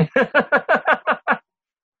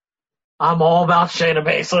 I'm all about Shayna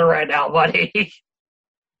Baszler right now, buddy.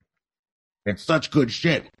 It's such good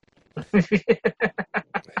shit.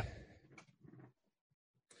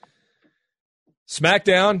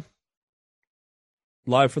 SmackDown,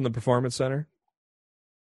 live from the Performance Center.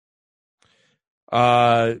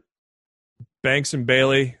 Banks and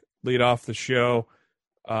Bayley lead off the show.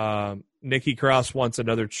 Nikki Cross wants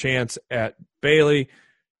another chance at Bayley,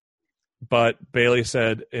 but Bayley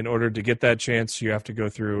said in order to get that chance, you have to go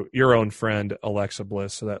through your own friend, Alexa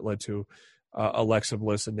Bliss. So that led to Alexa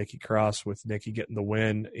Bliss and Nikki Cross, with Nikki getting the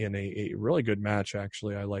win in a really good match,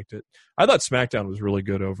 actually. I liked it. I thought SmackDown was really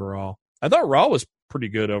good overall. I thought Raw was pretty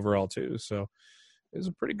good overall, too. So it was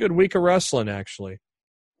a pretty good week of wrestling, actually.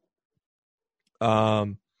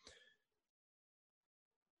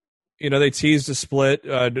 They teased a split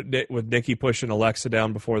with Nikki pushing Alexa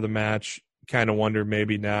down before the match. Kind of wonder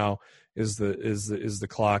maybe now is the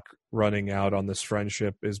clock running out on this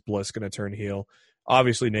friendship? Is Bliss going to turn heel?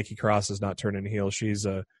 Obviously, Nikki Cross is not turning heel. She's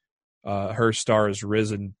her star has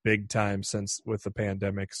risen big time since with the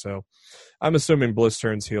pandemic. So I'm assuming Bliss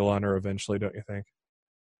turns heel on her eventually, don't you think?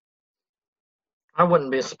 I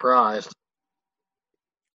wouldn't be surprised.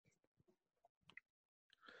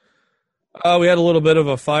 We had a little bit of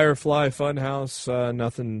a Firefly Funhouse.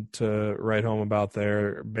 Nothing to write home about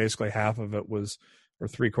there. Basically, half of it was, or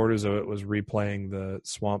 3/4 of it was replaying the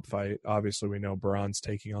Swamp fight. Obviously, we know Braun's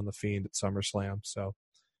taking on The Fiend at SummerSlam. So,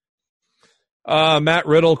 Matt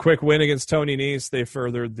Riddle, quick win against Tony Nese. They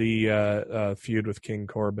furthered the feud with King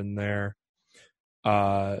Corbin there.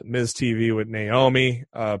 Miz TV with Naomi,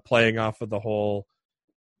 playing off of the whole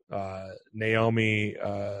Naomi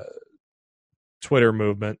Twitter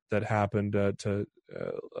movement that happened to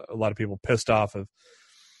a lot of people pissed off of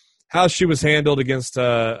how she was handled against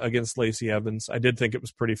Lacey Evans. I did think it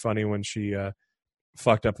was pretty funny when she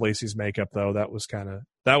fucked up Lacey's makeup, though. That was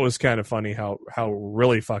kind of funny how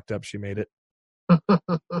really fucked up she made it.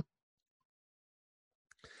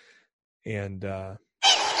 And oh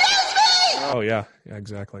yeah,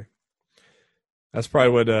 exactly. That's probably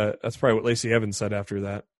what Lacey Evans said after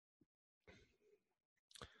that.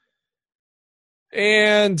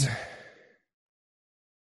 And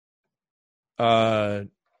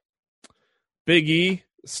Big E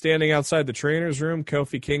standing outside the trainer's room.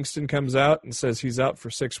 Kofi Kingston comes out and says he's out for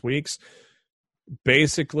 6 weeks,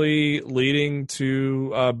 basically leading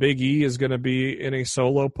to Big E is going to be in a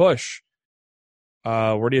solo push.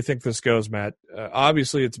 Where do you think this goes, Matt?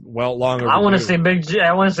 Obviously, it's long overdue. I want to see Big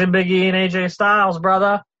E and AJ Styles,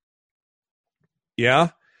 brother. Yeah.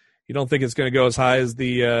 You don't think it's going to go as high as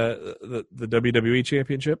the WWE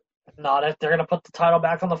Championship? Not if they're going to put the title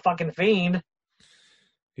back on the fucking Fiend.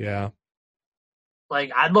 Yeah.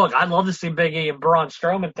 Like, I'd love to see Big E and Braun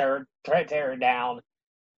Strowman tear it down,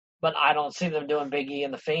 but I don't see them doing Big E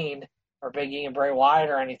and the Fiend or Big E and Bray Wyatt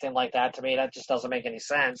or anything like that. To me, that just doesn't make any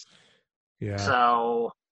sense. Yeah.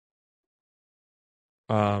 So,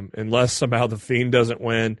 unless somehow the Fiend doesn't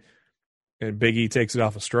win and Big E takes it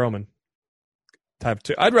off of Strowman. Type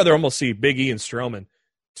 2. I'd rather almost see Big E and Strowman,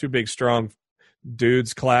 two big, strong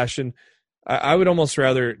dudes clashing. I would almost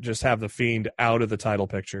rather just have the Fiend out of the title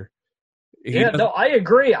picture. I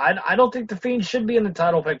agree. I don't think the Fiend should be in the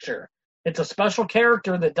title picture. It's a special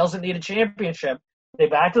character that doesn't need a championship. They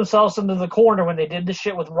backed themselves into the corner when they did the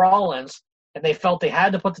shit with Rollins, and they felt they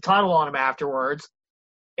had to put the title on him afterwards.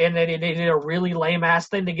 And they did a really lame-ass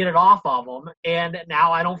thing to get it off of him. And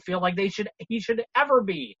now I don't feel like he should ever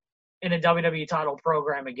be in a WWE title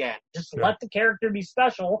program again. Just let the character be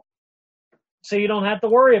special so you don't have to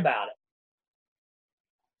worry about it.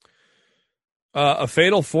 A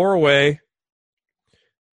fatal four-way.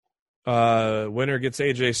 Winner gets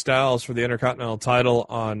AJ Styles for the Intercontinental title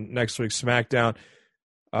on next week's SmackDown.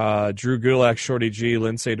 Drew Gulak, Shorty G,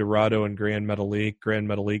 Lindsay Dorado, and Grand Metalik. Grand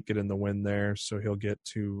Metalik getting the win there, so he'll get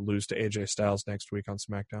to lose to AJ Styles next week on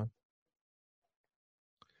SmackDown.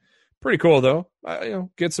 Pretty cool, though.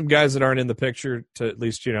 Get some guys that aren't in the picture to at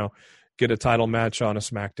least, get a title match on a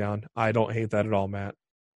SmackDown. I don't hate that at all, Matt.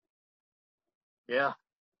 Yeah.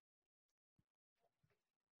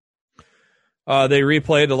 They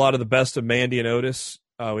replayed a lot of the best of Mandy and Otis.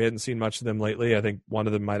 We hadn't seen much of them lately. I think one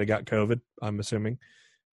of them might have got COVID, I'm assuming.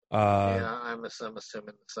 I'm assuming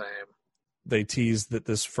the same. They teased that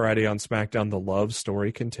this Friday on SmackDown, the love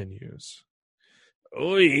story continues.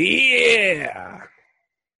 Oh, yeah.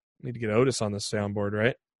 Need to get Otis on the soundboard,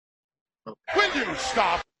 right? Will you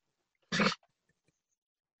stop?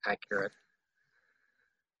 Accurate.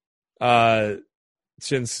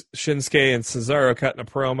 Shinsuke and Cesaro cutting a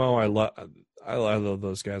promo. I love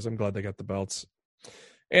those guys. I'm glad they got the belts.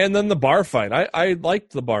 And then the bar fight. I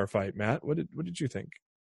liked the bar fight, Matt. What did you think?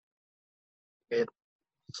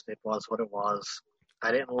 It was what it was.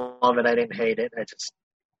 I didn't love it. I didn't hate it.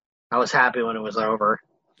 I was happy when it was over.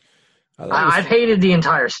 I've hated the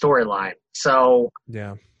entire storyline. So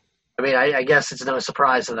yeah. I mean, I guess it's no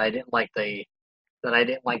surprise that I didn't like the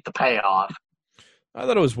payoff. I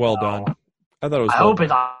thought it was well done. I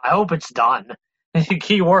hope it's done.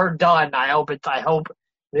 Keyword done. I hope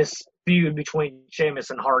this feud between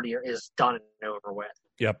Sheamus and Hardy is done and over with.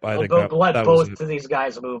 Yep, let both of these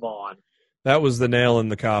guys move on. That was the nail in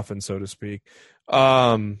the coffin, so to speak.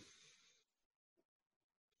 Yeah,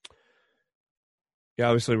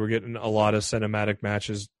 obviously we're getting a lot of cinematic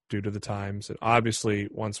matches due to the times, and obviously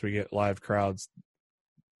once we get live crowds,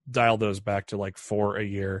 dial those back to like 4 a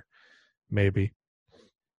year, maybe.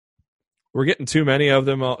 We're getting too many of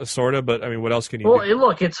them, sort of, but I mean, what else can you do? Well,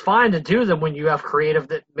 look, it's fine to do them when you have creative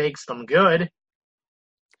that makes them good.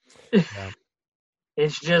 Yeah.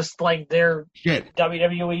 It's just like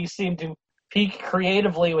WWE seemed to peak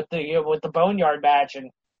creatively with the Boneyard match and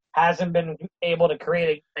hasn't been able to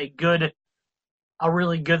create a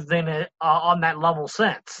really good thing on that level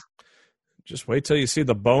since. Just wait till you see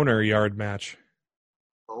the Boneryard match.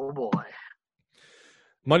 Oh boy.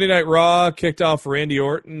 Monday Night Raw kicked off Randy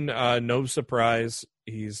Orton. No surprise.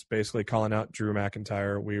 He's basically calling out Drew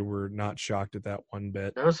McIntyre. We were not shocked at that one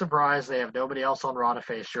bit. No surprise. They have nobody else on Raw to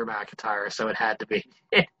face Drew McIntyre, so it had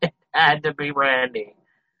to be Randy.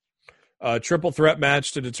 Triple threat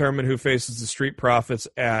match to determine who faces the Street Profits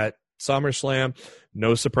at SummerSlam.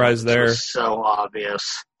 No surprise there. So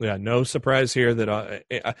obvious. Yeah, no surprise here that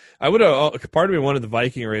I would have. Part of me wanted the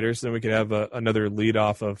Viking Raiders, then we could have another lead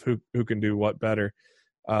off of who can do what better.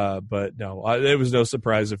 But no, it was no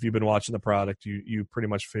surprise. If you've been watching the product, you pretty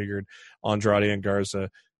much figured Andrade and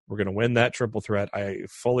Garza were going to win that triple threat. I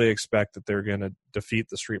fully expect that they're going to defeat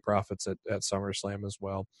the Street Profits at SummerSlam as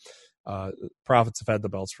well. Profits have had the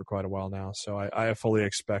belts for quite a while now, so I fully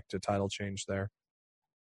expect a title change there.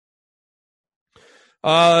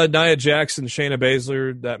 Nia Jackson, Shayna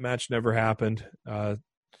Baszler, that match never happened.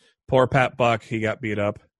 Poor Pat Buck, he got beat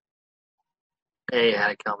up. He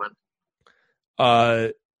had it coming.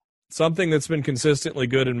 Something that's been consistently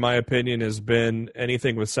good, in my opinion, has been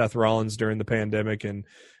anything with Seth Rollins during the pandemic, and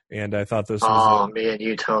I thought this was. Me and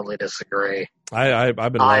you totally disagree. I've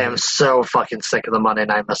been. I am so fucking sick of the Monday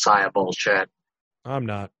Night Messiah bullshit. I'm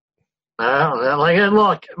not.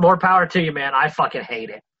 Look, more power to you, man. I fucking hate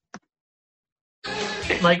it.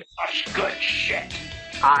 Like Such good shit.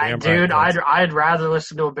 I'd rather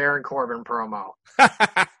listen to a Baron Corbin promo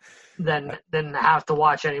than have to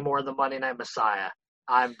watch any more of the Monday Night Messiah.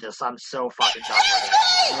 I'm so fucking done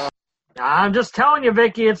with it. I'm just telling you,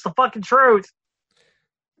 Vicky, it's the fucking truth.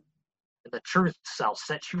 And the truth shall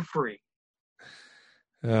set you free.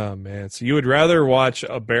 Oh man, so you would rather watch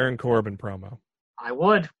a Baron Corbin promo? I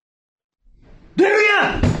would. Do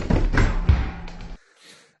ya?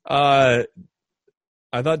 I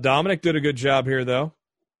thought Dominic did a good job here, though.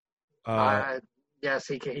 Yes,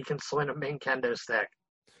 he can swing a main kendo stick.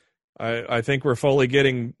 I think we're fully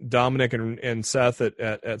getting Dominic and Seth at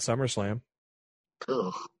SummerSlam.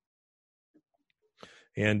 Ugh.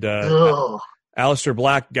 And Aleister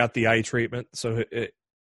Black got the eye treatment, so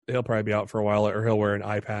he'll probably be out for a while, or he'll wear an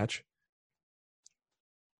eye patch.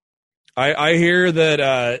 I hear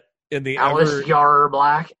that in the Alice Yar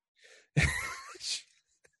Black.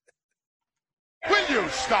 Will you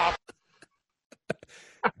stop?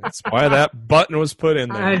 That's why that button was put in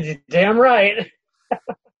there. Damn right.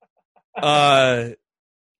 I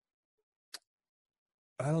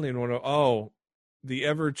don't even want to. Oh, the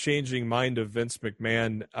ever-changing mind of Vince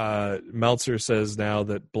McMahon. Meltzer says now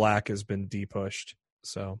that Black has been depushed.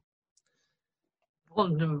 So,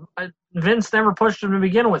 Well, Vince never pushed him to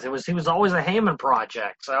begin with. He was always a Heyman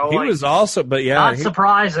project. So he was also, but yeah, not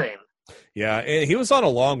surprising. Yeah, and he was on a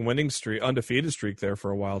long winning streak, undefeated streak there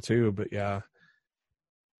for a while too. But yeah,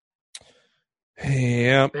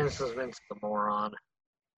 yeah. Vince is Vince the moron,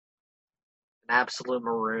 an absolute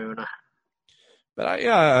maroon. But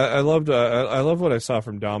I loved I love what I saw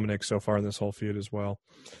from Dominic so far in this whole feud as well.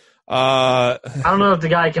 I don't know if the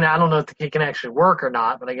guy can. I don't know if he can actually work or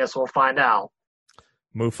not, but I guess we'll find out.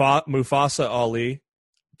 Mufasa Ali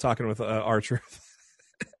talking with R-Truth.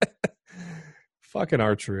 Fucking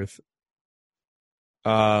R-Truth.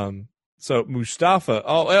 So Mustafa.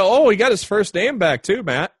 Oh, he got his first name back too,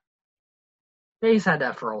 Matt. He's had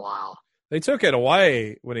that for a while. They took it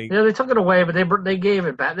away when he. Yeah, they took it away, but they gave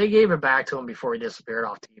it back. They gave it back to him before he disappeared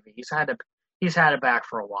off TV. He's had it back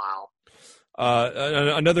for a while.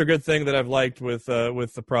 Another good thing that I've liked with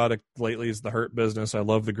the product lately is the Hurt Business. I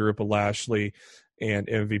love the group of Lashley and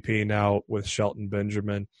MVP now with Shelton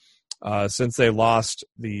Benjamin. Since they lost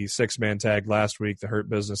the 6-man tag last week, the Hurt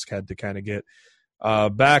Business had to kind of get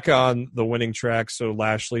back on the winning track. So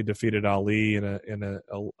Lashley defeated Ali in a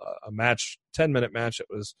match, 10-minute match. It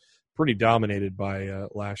was pretty dominated by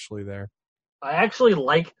Lashley there. I actually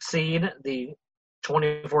like seeing the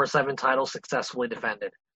 24/7 title successfully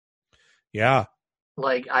defended. Yeah.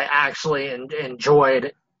 Like, I actually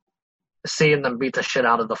enjoyed seeing them beat the shit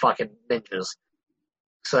out of the fucking ninjas.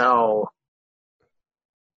 So.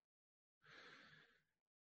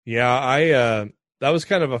 Yeah, that was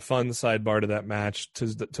kind of a fun sidebar to that match,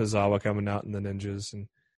 Tozawa coming out in the ninjas, and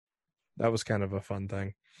that was kind of a fun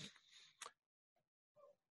thing.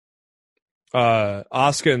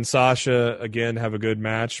 Asuka and Sasha, again, have a good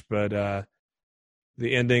match, but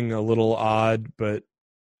the ending a little odd, but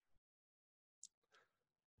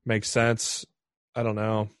makes sense. I don't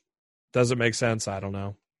know. Does it make sense? I don't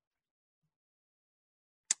know.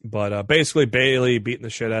 But basically, Bailey beating the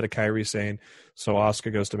shit out of Kairi Sane, so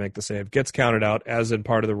Asuka goes to make the save. Gets counted out, as in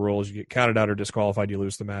part of the rules. You get counted out or disqualified, you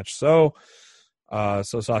lose the match. So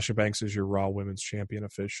Sasha Banks is your Raw Women's Champion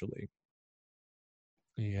officially.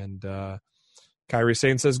 And Kairi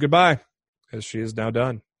Sane says goodbye, as she is now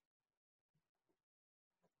done.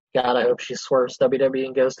 God, I hope she swerves WWE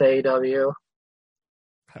and goes to AEW.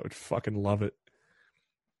 I would fucking love it.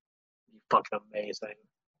 Fucking amazing.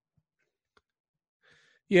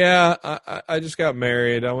 Yeah, I just got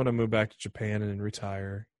married. I want to move back to Japan and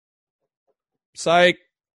retire. Psych.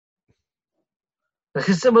 Well,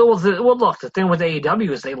 look, the thing with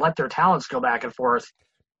AEW is they let their talents go back and forth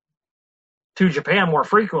to Japan more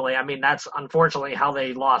frequently. I mean, that's unfortunately how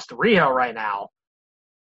they lost Rio right now.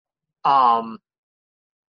 But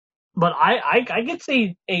I could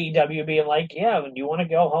see AEW being like, yeah, when you want to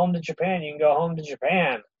go home to Japan, you can go home to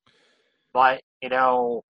Japan. But,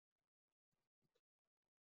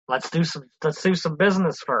 let's do some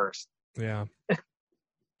business first. Yeah.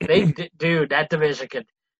 Dude, that division could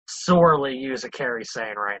sorely use a Kairi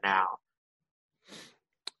Sane right now.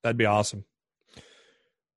 That'd be awesome.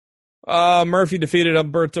 Murphy defeated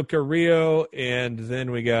Humberto Carrillo, and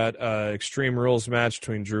then we got Extreme Rules match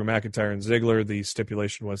between Drew McIntyre and Ziggler. The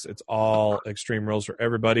stipulation was it's all Extreme Rules for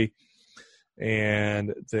everybody.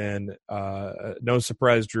 And then, no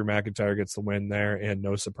surprise, Drew McIntyre gets the win there, and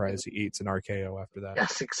no surprise, he eats an RKO after that.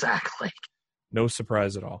 Yes, exactly. No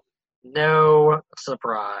surprise at all. No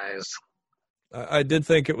surprise. I did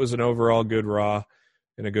think it was an overall good Raw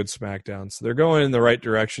and a good SmackDown. So they're going in the right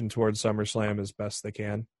direction towards SummerSlam as best they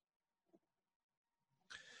can.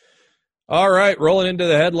 All right, rolling into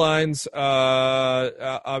the headlines.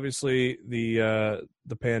 Obviously, the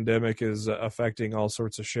pandemic is affecting all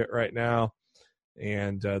sorts of shit right now.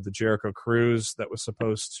 And the Jericho cruise that was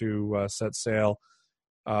supposed to set sail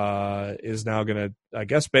is now going to, I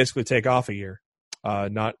guess, basically take off a year,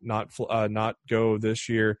 not go this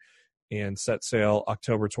year, and set sail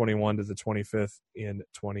October 21 to the 25th in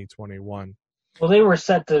 2021. Well, they were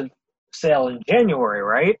set to sail in January,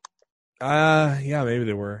 right? Yeah, maybe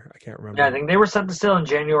they were. I can't remember. Yeah, I think they were set to sail in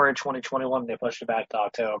January 2021. They pushed it back to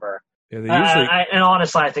October. Yeah, they usually. And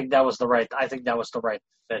honestly, I think that was the right. I think that was the right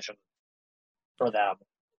decision for them.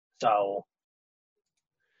 So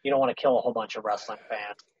you don't want to kill a whole bunch of wrestling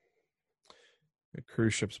fans. The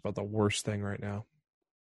cruise ship's about the worst thing right now.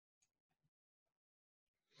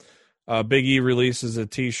 Big E releases a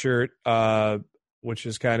T-shirt, which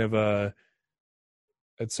is kind of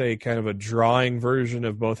I'd say kind of a drawing version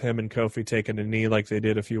of both him and Kofi taking a knee like they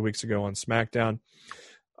did a few weeks ago on SmackDown.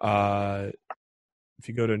 If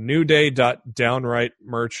you go to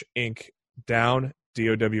newday.downrightmerch inc, down,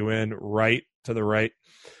 DOWN, right to the right,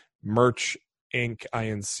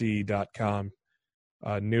 merchinc.com,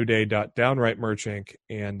 newday.downrightmerch inc,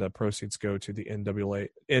 and proceeds go to the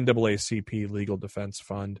NAACP Legal Defense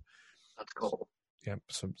Fund. That's cool. Yeah,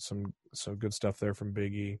 some good stuff there from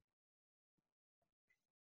Big E.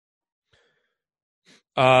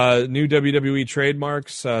 New WWE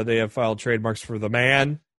trademarks. They have filed trademarks for the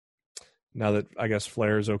Man, now that I guess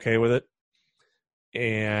Flair is okay with it,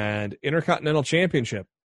 and Intercontinental Championship.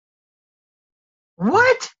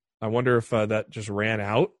 What? I wonder if that just ran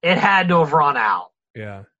out. It had to have run out.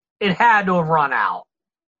 Yeah. It had to have run out.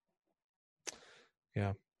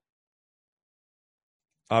 Yeah.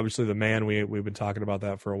 Obviously, the Man, we've been talking about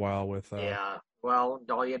that for a while with. Yeah. Well,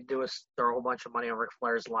 all you had to do is throw a whole bunch of money on Ric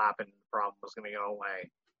Flair's lap, and the problem was going to go away.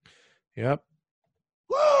 Yep.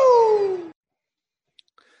 Woo!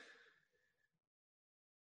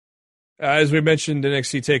 As we mentioned,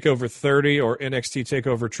 NXT TakeOver 30 or NXT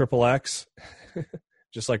TakeOver XXX,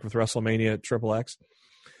 just like with WrestleMania XXX,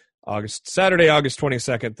 Saturday, August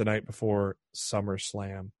 22nd, the night before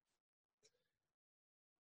SummerSlam.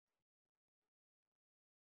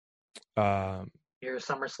 Your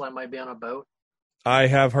SummerSlam might be on a boat. I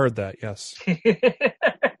have heard that, yes. Maybe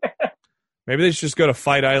they should just go to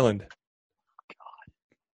Fight Island. God.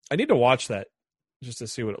 I need to watch that just to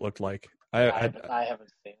see what it looked like. I haven't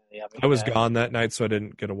seen it yet. I was gone that night, so I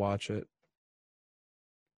didn't get to watch it.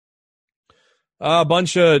 A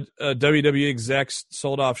bunch of WWE execs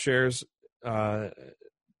sold off shares, totaling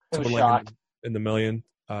in the million.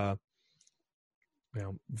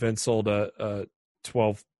 Vince sold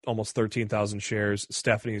 12, almost 13,000 shares.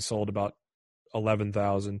 Stephanie sold about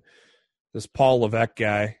 11,000. This Paul Levesque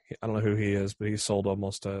guy, I don't know who he is, but he sold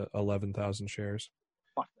almost 11,000 shares.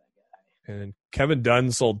 Fuck that guy. And Kevin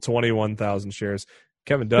Dunn sold 21,000 shares.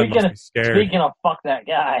 Kevin Dunn must be scared. Speaking of fuck that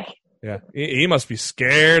guy. Yeah, he must be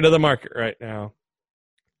scared of the market right now.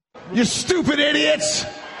 You stupid idiots!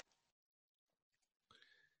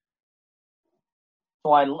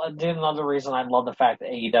 So another reason I love the fact that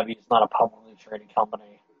AEW is not a publicly traded company.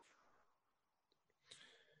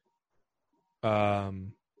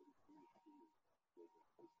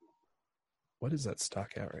 What is that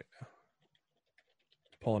stock at right now?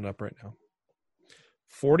 Pulling up right now.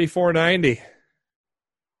 $44.90.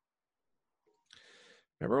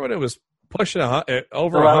 Remember when it was pushing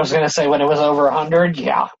over? I was going to say when it was over 100.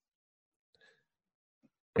 Yeah,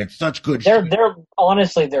 It's such good shit. they're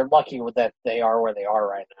honestly they're lucky with that they are where they are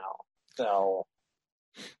right now. So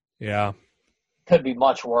yeah, could be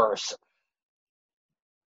much worse.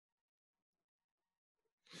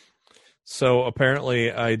 So apparently,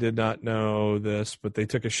 I did not know this, but they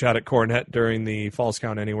took a shot at Cornette during the Falls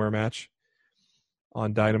Count Anywhere match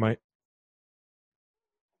on Dynamite.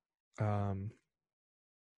 That's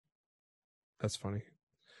funny.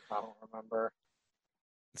 I don't remember.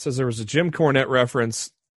 It says there was a Jim Cornette reference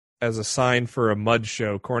as a sign for a mud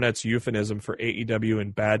show, Cornette's euphemism for AEW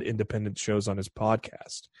and bad independent shows on his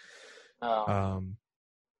podcast. Oh.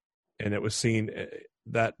 And it was seen,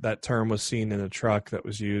 that term was seen in a truck that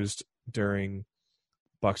was used during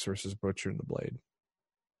Bucks versus Butcher and the Blade.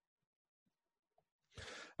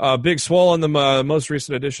 Big Swole on the most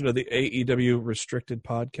recent edition of the AEW Restricted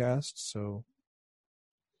podcast. So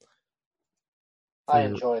I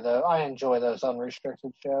enjoy those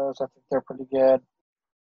unrestricted shows. I think they're pretty good.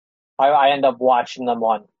 I end up watching them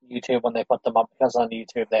on YouTube when they put them up because on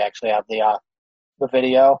YouTube they actually have the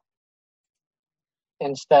video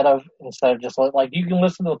instead of just like you can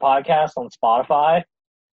listen to the podcast on Spotify,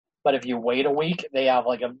 but if you wait a week, they have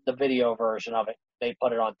like the video version of it. They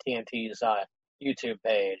put it on TNT's YouTube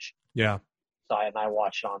page. Yeah. So I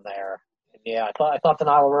watched it on there. And yeah, I thought the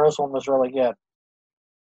Nyla Rose one was really good.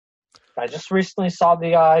 I just recently saw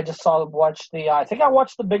I think I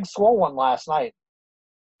watched the Big Swole one last night,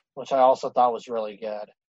 which I also thought was really good.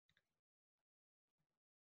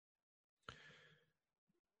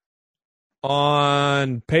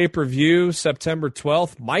 On pay-per-view, September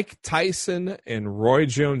 12th, Mike Tyson and Roy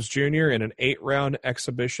Jones Jr. in an 8-round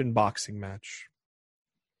exhibition boxing match.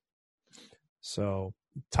 So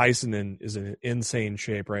Tyson is in insane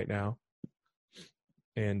shape right now.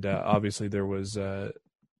 And obviously there was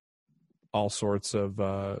all sorts of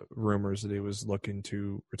rumors that he was looking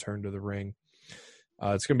to return to the ring.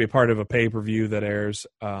 It's going to be part of a pay-per-view that airs.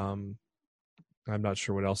 I'm not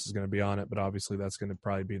sure what else is going to be on it, but obviously that's going to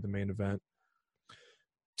probably be the main event.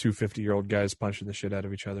 two 50-year-old guys punching the shit out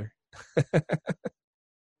of each other.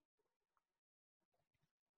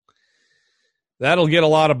 That'll get a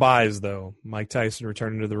lot of buys, though. Mike Tyson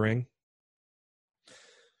returning to the ring.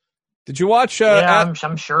 Did you watch? I'm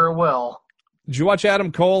sure it will. Did you watch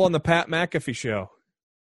Adam Cole on the Pat McAfee show?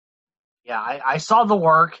 Yeah, I saw the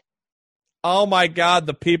work. Oh my God,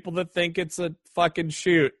 the people that think it's a fucking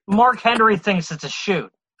shoot. Mark Henry thinks it's a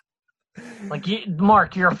shoot. Like,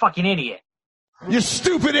 Mark, you're a fucking idiot. You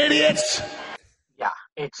stupid idiots! Yeah,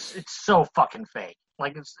 it's so fucking fake.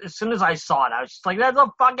 Like, as soon as I saw it, I was just like, that's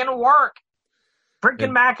a fucking work.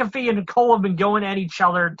 Freaking McAfee and Cole have been going at each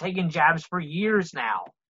other, taking jabs for years now.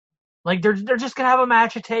 Like, they're just going to have a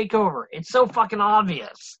match at TakeOver. It's so fucking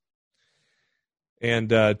obvious. And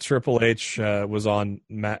Triple H was on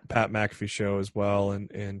Pat McAfee's show as well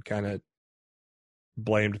and kind of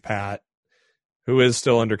blamed Pat, who is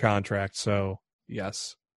still under contract. So,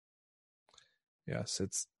 yes. Yes,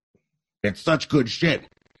 it's such good shit.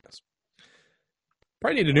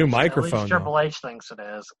 Probably need a new microphone. At least Triple H thinks it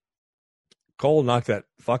is. Cole knocked that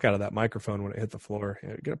fuck out of that microphone when it hit the floor. Yeah,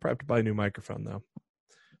 you're going to probably have to buy a new microphone, though.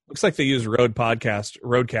 Looks like they use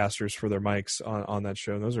Roadcasters for their mics on that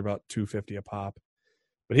show. Those are about $250 a pop.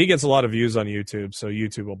 But he gets a lot of views on YouTube, so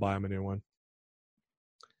YouTube will buy him a new one.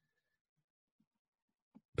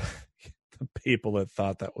 The people that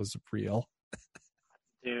thought that was real.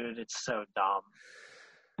 Dude, it's so dumb.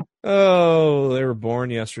 Oh, they were born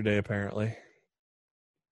yesterday, apparently.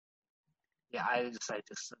 Yeah,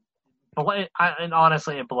 and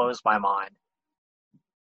honestly, it blows my mind.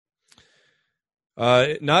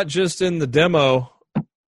 Not just in the demo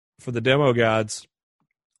for the demo gods,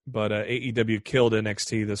 but AEW killed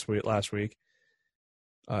NXT last week.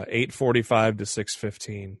 845 to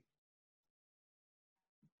 615.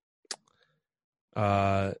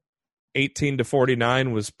 18 to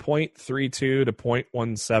 49 was 0.32 to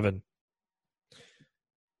 0.17.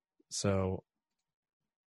 So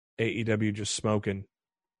AEW just smoking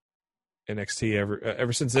NXT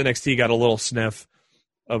ever since NXT got a little sniff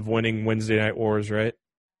of winning Wednesday Night Wars, right?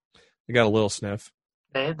 They got a little sniff.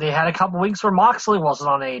 They had a couple weeks where Moxley wasn't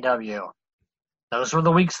on AEW. Those were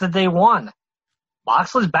the weeks that they won.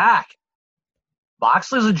 Moxley's back.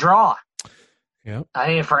 Moxley's a draw. Yeah. I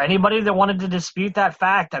mean, for anybody that wanted to dispute that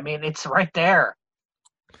fact, I mean, it's right there.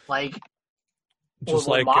 Like,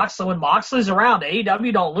 when Moxley's around,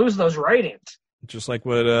 AEW don't lose those ratings. Just like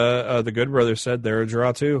what the Good Brothers said, they're a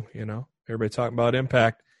draw too. You know, everybody talking about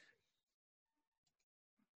Impact.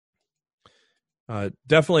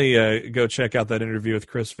 Definitely go check out that interview with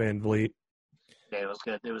Chris Van Vliet. Yeah, it was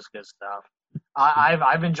good. It was good stuff.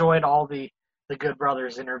 I've enjoyed all the Good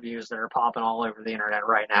Brothers interviews that are popping all over the internet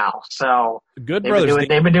right now. So they've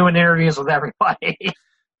been doing interviews with everybody.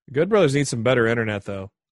 Good Brothers need some better internet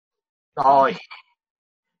though. Oh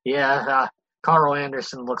yeah, Carl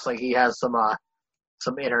Anderson looks like he has some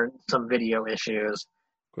video issues.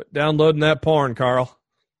 Quit downloading that porn, Carl.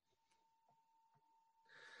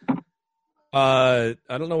 I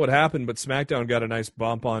don't know what happened, but SmackDown got a nice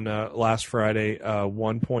bump on last Friday,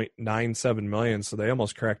 1.97 million. So they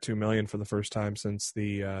almost cracked 2 million for the first time since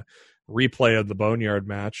the replay of the Boneyard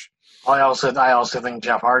match. I also think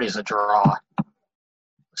Jeff Hardy's a draw.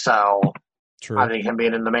 So True. I think him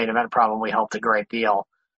being in the main event probably helped a great deal.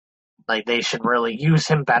 Like, they should really use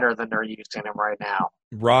him better than they're using him right now.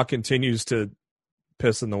 Raw continues to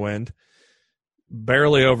piss in the wind.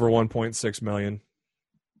 Barely over 1.6 million.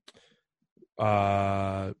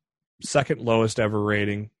 Second lowest ever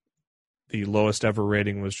rating. The lowest ever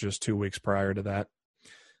rating was just 2 weeks prior to that.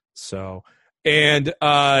 So, and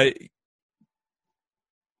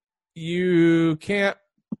you can't,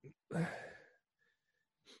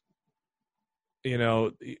 you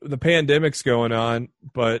know, the pandemic's going on,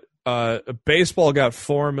 but baseball got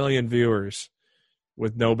 4 million viewers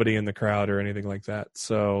with nobody in the crowd or anything like that.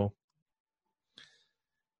 So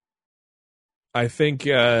I think,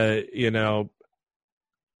 you know,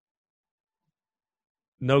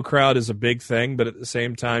 no crowd is a big thing, but at the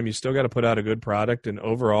same time, you still got to put out a good product. And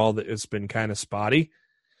overall, it's been kind of spotty.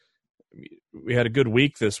 We had a good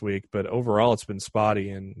week this week, but overall, it's been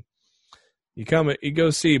spotty. And you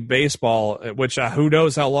go see baseball, which who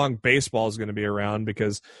knows how long baseball is going to be around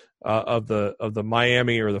because of the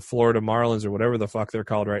Miami or the Florida Marlins or whatever the fuck they're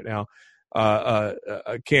called right now.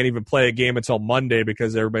 Can't even play a game until Monday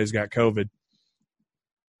because everybody's got COVID.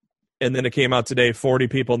 And then it came out today, 40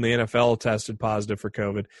 people in the NFL tested positive for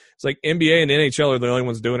COVID. It's like NBA and NHL are the only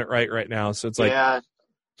ones doing it right now. So it's like, yeah.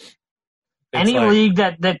 Any league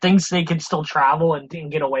that thinks they can still travel and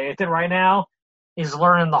get away with it right now is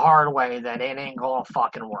learning the hard way that it ain't going to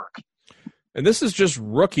fucking work. And this is just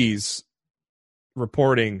rookies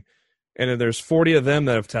reporting, and there's 40 of them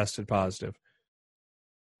that have tested positive.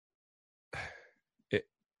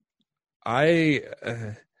 I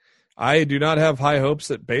do not have high hopes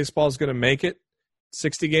that baseball is going to make it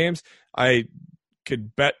 60 games. I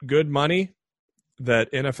could bet good money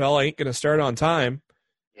that NFL ain't going to start on time.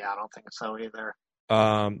 Yeah, I don't think so either.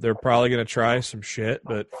 They're probably going to try some shit,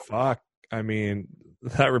 but fuck. I mean,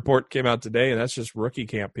 that report came out today, and that's just rookie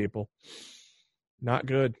camp people. Not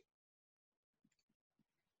good.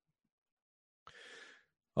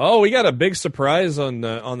 Oh, we got a big surprise on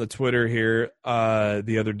the Twitter here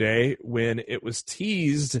the other day when it was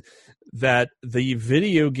teased that the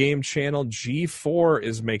video game channel G4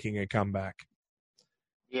 is making a comeback.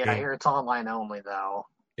 Yeah, I hear it's online only though.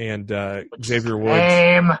 And Xavier Woods.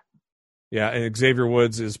 Lame. Yeah, and Xavier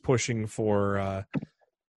Woods is pushing for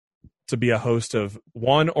to be a host of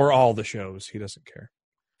one or all the shows. He doesn't care.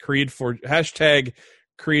 Creed for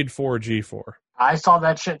G4. I saw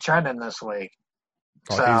that shit trending this week.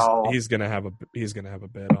 Oh, so he's gonna have a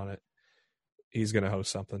bid on it. He's gonna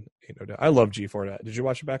host something. No doubt. I love G4. Did you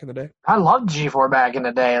watch it back in the day? I loved G4 back in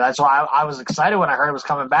the day. That's why I was excited when I heard it was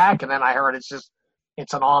coming back, and then I heard it's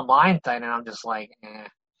an online thing, and I'm just like, eh.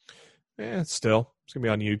 Yeah, still. It's going to be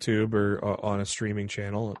on YouTube or on a streaming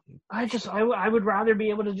channel. I would rather be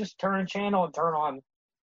able to just turn a channel and turn on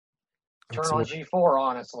G4,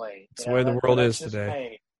 honestly. That's the way the world is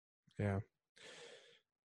today. Me. Yeah.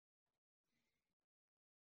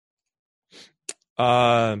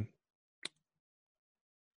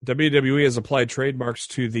 WWE has applied trademarks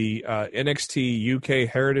to the NXT UK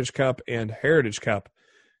Heritage Cup and Heritage Cup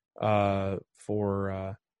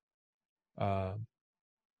for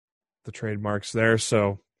the trademarks there.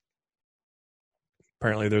 So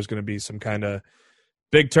apparently there's going to be some kind of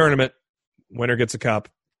big tournament. Winner gets a cup.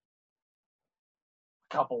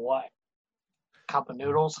 Cup of what? Cup of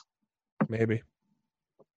noodles? Maybe.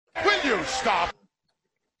 Will you stop?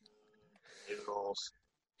 Noodles.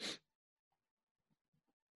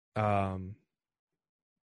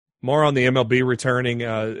 More on the MLB returning.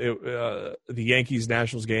 The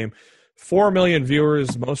Yankees-Nationals game. 4 million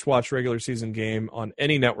viewers, most watched regular season game on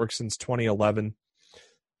any network since 2011.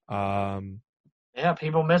 Yeah,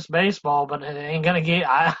 people miss baseball, but it ain't gonna get.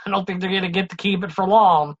 I don't think they're gonna get to keep it for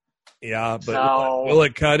long. Yeah, but will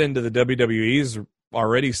it cut into the WWE's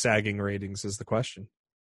already sagging ratings? Is the question.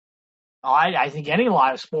 Oh, I think any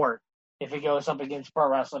live sport, if it goes up against pro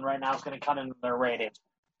wrestling right now, is going to cut into their ratings,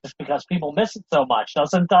 just because people miss it so much.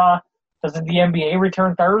 Doesn't the NBA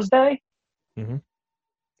return Thursday? Mm-hmm.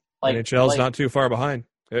 NHL's not too far behind.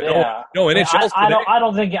 Yeah. No, NHL's I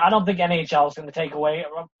don't think NHL is going to take away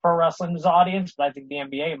pro wrestling's audience, but I think the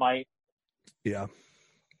NBA might. Yeah.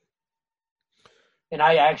 And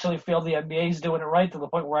I actually feel the NBA is doing it right to the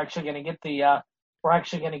point we're actually going to get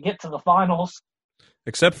to the finals.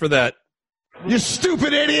 Except for that. You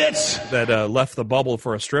stupid idiots! That left the bubble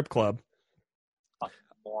for a strip club.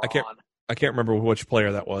 I can't remember which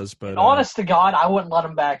player that was, but honest to God, I wouldn't let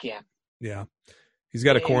him back in. Yeah. He's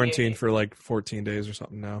got a quarantine for like 14 days or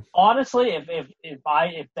something now. Honestly, if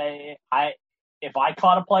I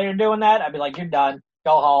caught a player doing that, I'd be like, "You're done.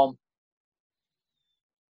 Go home."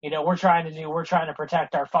 We're trying to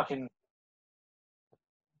protect our fucking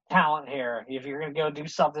talent here. If you're gonna go do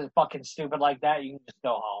something fucking stupid like that, you can just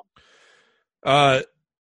go home.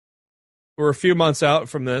 We're a few months out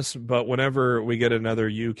from this, but whenever we get another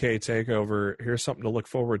UK takeover, here's something to look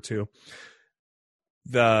forward to.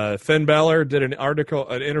 The Finn Balor did an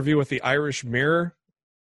interview with the Irish Mirror,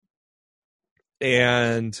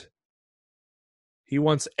 and he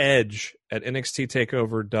wants Edge at NXT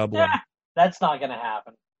TakeOver Dublin. Yeah, that's not going to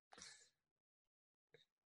happen.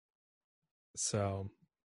 So,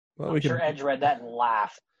 I'm sure Edge read that and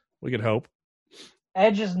laughed. We could hope.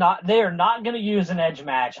 They are not going to use an Edge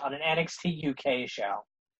match on an NXT UK show.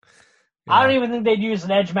 Yeah. I don't even think they'd use an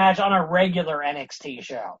Edge match on a regular NXT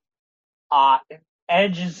show.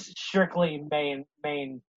 Edge is strictly main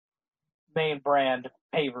brand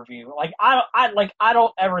pay-per-view. Like I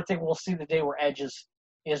don't ever think we'll see the day where Edge is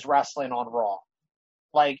wrestling on Raw.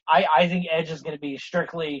 Like I think Edge is going to be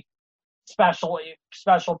strictly special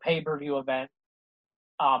pay-per-view event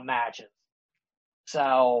matches.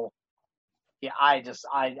 So yeah, I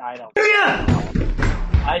don't. Yeah!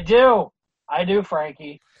 I do,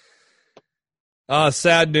 Frankie.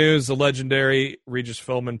 Sad news. The legendary Regis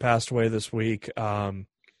Philbin passed away this week.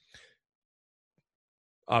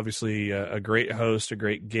 Obviously a great host, a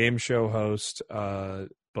great game show host,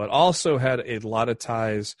 but also had a lot of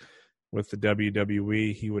ties with the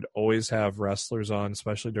WWE. He would always have wrestlers on,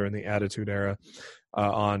 especially during the Attitude Era,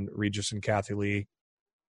 on Regis and Kathy Lee.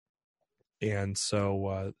 And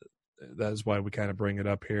so that is why we kind of bring it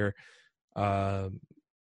up here. Philbin,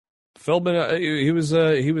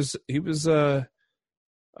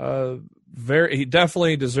 he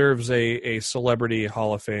definitely deserves a celebrity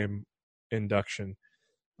Hall of Fame induction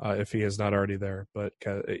if he is not already there. But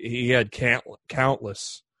he had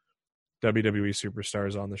countless WWE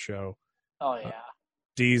superstars on the show. Oh yeah.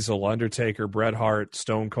 Diesel, Undertaker, Bret Hart,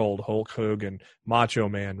 Stone Cold, Hulk Hogan, Macho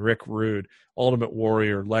Man, Rick Rude, Ultimate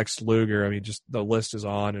Warrior, Lex Luger. I mean, just the list is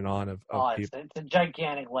on and on of people. It's a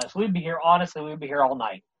gigantic list. We'd be here all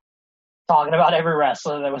night talking about every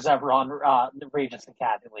wrestler that was ever on the Regis and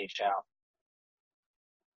Kathy Lee show.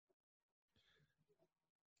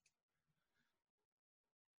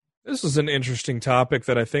 This is an interesting topic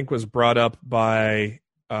that I think was brought up by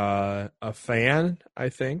a fan, I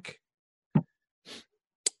think.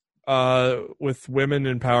 With women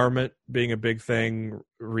empowerment being a big thing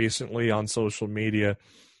recently on social media,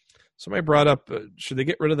 somebody brought up, should they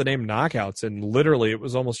get rid of the name Knockouts? And literally, it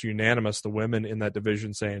was almost unanimous, the women in that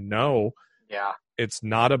division saying no. Yeah, it's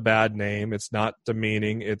not a bad name. It's not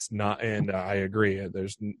demeaning. It's not, and I agree.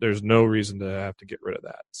 There's no reason to have to get rid of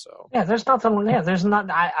that. So yeah, there's nothing. Yeah, there's not.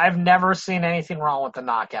 I've never seen anything wrong with the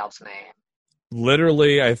Knockouts name.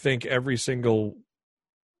 Literally, I think every single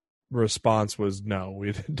response was no,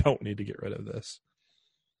 we don't need to get rid of this.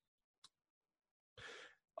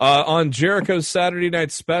 On Jericho's Saturday night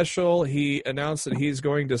special, he announced that he's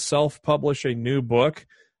going to self-publish a new book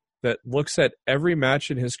that looks at every match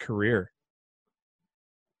in his career.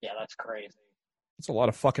 Yeah, that's crazy. It's a lot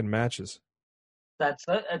of fucking matches.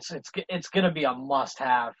 It's going to be a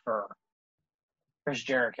must-have for Chris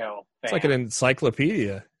Jericho fans. It's like an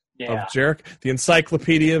encyclopedia of Jericho. The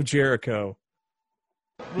Encyclopedia of Jericho.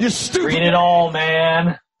 You stupid. Read it all,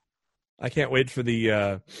 man. I can't wait for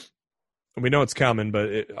the. We know it's coming,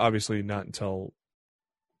 but obviously not until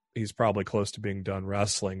he's probably close to being done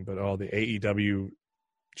wrestling. But the AEW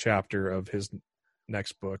chapter of his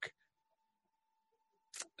next book.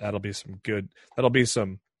 That'll be some good. That'll be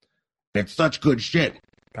some. It's such good shit.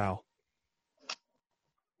 Pal.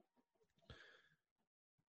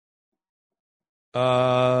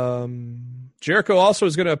 Jericho also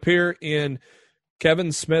is going to appear in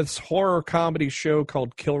Kevin Smith's horror comedy show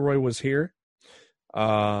called Kilroy Was Here.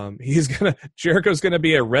 Jericho's gonna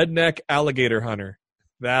be a redneck alligator hunter.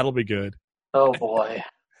 That'll be good. Oh boy.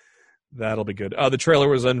 That'll be good. The trailer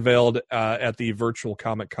was unveiled at the virtual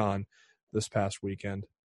Comic-Con this past weekend.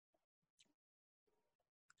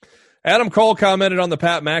 Adam Cole commented on the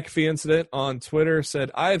Pat McAfee incident on Twitter, said,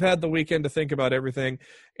 I've had the weekend to think about everything,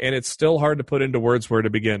 and it's still hard to put into words where to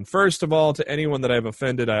begin. First of all, to anyone that I've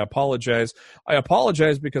offended, I apologize. I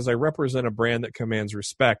apologize because I represent a brand that commands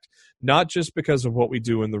respect, not just because of what we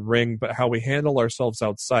do in the ring, but how we handle ourselves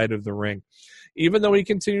outside of the ring. Even though he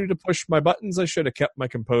continued to push my buttons, I should have kept my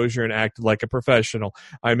composure and acted like a professional.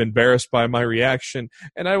 I'm embarrassed by my reaction,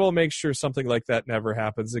 and I will make sure something like that never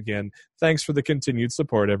happens again. Thanks for the continued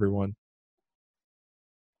support, everyone.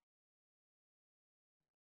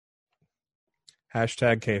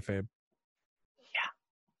 Hashtag kayfabe. Yeah.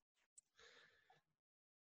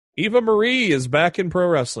 Eva Marie is back in pro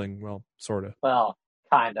wrestling. Well, sort of. Well,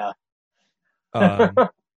 kind of.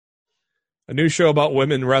 A new show about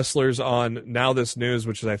women wrestlers on Now This News,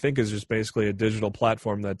 which I think is just basically a digital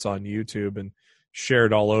platform that's on YouTube and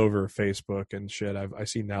shared all over Facebook and shit. I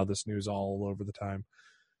see Now This News all over the time.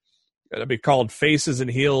 It'll be called Faces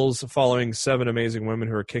and Heels, following 7 amazing women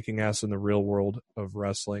who are kicking ass in the real world of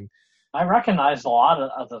wrestling. I recognized a lot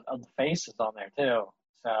of the faces on there too.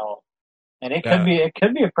 So, and it could be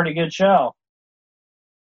a pretty good show.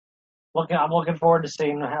 I'm looking forward to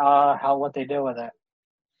seeing what they do with it.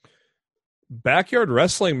 Backyard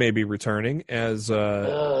Wrestling may be returning as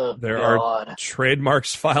there are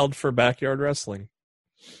trademarks filed for Backyard Wrestling.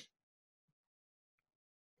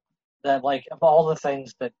 That, like, of all the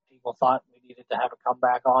things that people thought we needed to have a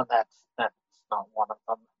comeback on, that's not one of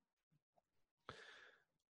them.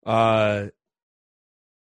 I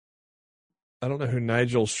don't know who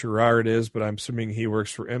Nigel Sherrard is, but I'm assuming he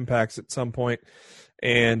works for Impacts at some point,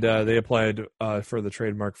 and they applied for the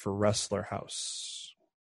trademark for Wrestler House.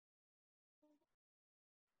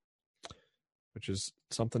 Which is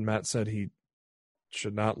something Matt said he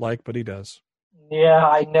should not like, but he does. Yeah,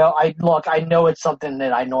 I know. I know it's something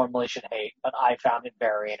that I normally should hate, but I found it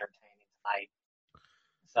very entertaining tonight.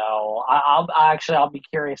 So I'll be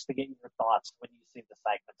curious to get your thoughts when you see the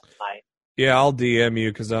segment tonight. Yeah, I'll DM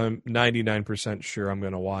you because I'm 99% sure I'm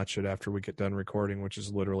going to watch it after we get done recording, which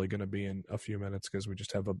is literally going to be in a few minutes because we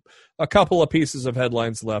just have a couple of pieces of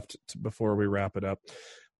headlines left before we wrap it up.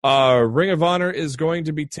 Ring of Honor is going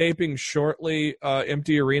to be taping shortly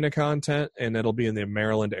empty arena content, and it'll be in the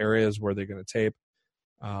Maryland areas where they're going to tape.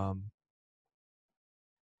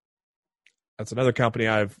 That's another company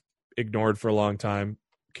I've ignored for a long time.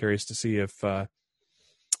 Curious to see if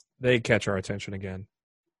they catch our attention again.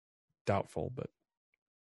 Doubtful, but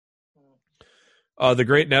the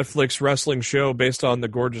great Netflix wrestling show based on the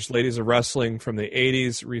gorgeous ladies of wrestling from the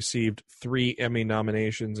 80s received 3 Emmy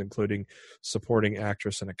nominations, including supporting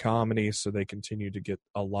actress in a comedy, so they continue to get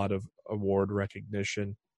a lot of award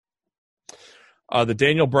recognition. The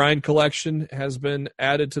Daniel Bryan collection has been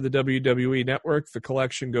added to the WWE Network. The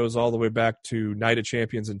collection goes all the way back to Night of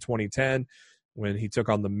Champions in 2010 when he took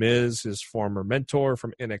on The Miz, his former mentor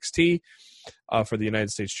from NXT, for the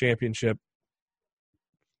United States Championship.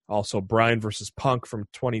 Also, Bryan versus Punk from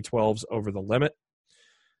 2012's Over the Limit.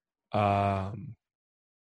 Team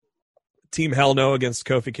Hell No against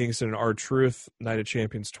Kofi Kingston and R-Truth, Night of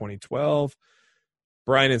Champions 2012.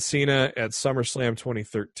 Bryan and Cena at SummerSlam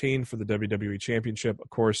 2013 for the WWE Championship. Of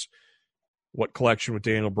course, what collection with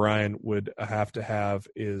Daniel Bryan would have to have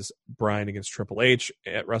is Bryan against Triple H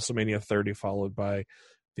at WrestleMania 30, followed by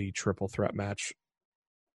the triple threat match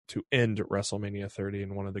to end WrestleMania 30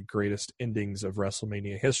 in one of the greatest endings of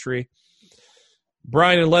WrestleMania history.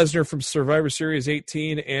 Bryan and Lesnar from Survivor Series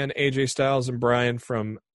 18 and AJ Styles and Bryan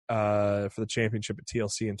from for the championship at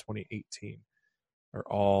TLC in 2018 are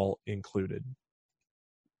all included.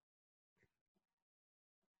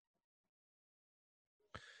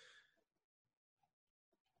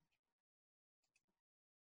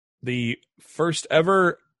 The first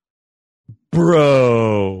ever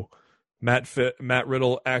Matt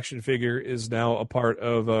Riddle action figure is now a part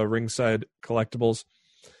of Ringside Collectibles.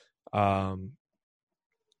 The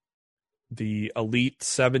Elite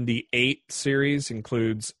 78 series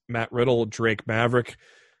includes Matt Riddle, Drake Maverick,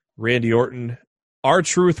 Randy Orton,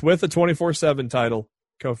 R-Truth with a 24/7 title,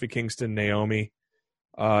 Kofi Kingston, Naomi,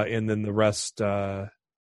 and then the rest. That's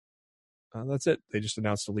it. They just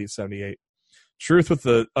announced Elite 78. Truth with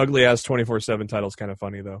the ugly-ass 24/7 title is kind of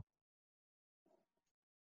funny, though.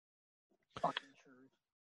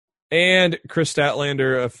 And Chris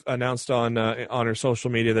Statlander announced on her social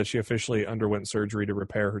media that she officially underwent surgery to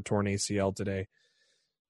repair her torn ACL today.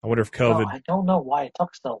 I wonder if COVID... I don't know why it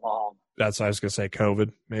took so long. That's what I was going to say,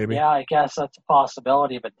 COVID, maybe. Yeah, I guess that's a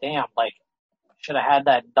possibility, but damn, should have had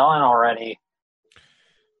that done already.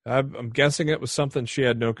 I'm guessing it was something she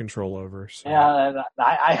had no control over. So. Yeah,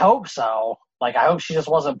 I hope so. I hope she just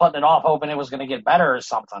wasn't putting it off, hoping it was going to get better or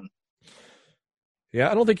something.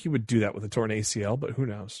 Yeah, I don't think you would do that with a torn ACL, but who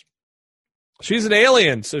knows? She's an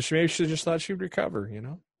alien, so maybe she just thought she would recover, you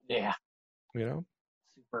know? Yeah. You know?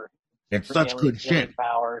 Super It's such good shit.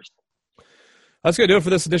 Powers. That's going to do it for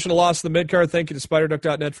this edition of Lost in the Midcard. Thank you to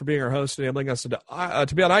SpiderDuck.net for being our host and enabling us to be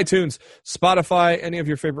on iTunes, Spotify, any of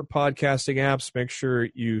your favorite podcasting apps. Make sure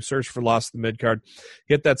you search for Lost in the Midcard.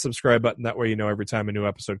 Hit that subscribe button. That way you know every time a new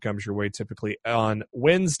episode comes your way, typically on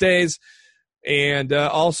Wednesdays. And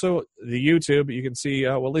also the YouTube. You can see,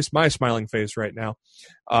 at least my smiling face right now,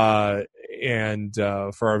 and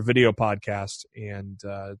for our video podcast. And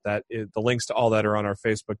the links to all that are on our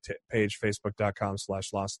Facebook page,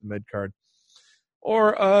 facebook.com/LostInTheMidcard.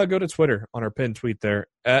 Or go to Twitter on our pinned tweet there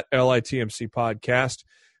at LITMC Podcast.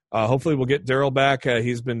 Hopefully we'll get Daryl back.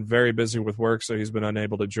 He's been very busy with work, so he's been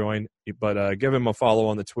unable to join. But give him a follow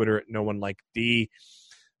on the Twitter at No One Like D.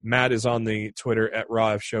 Matt is on the Twitter at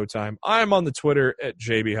Raw F Showtime. I'm on the Twitter at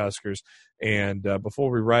JB Huskers. And before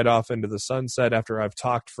we ride off into the sunset, after I've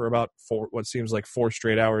talked for about what seems like 4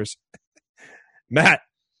 straight hours, Matt,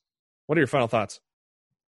 what are your final thoughts?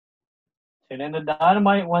 Tune into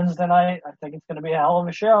Dynamite Wednesday night. I think it's going to be a hell of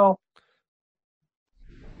a show.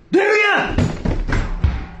 Do ya?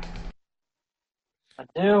 I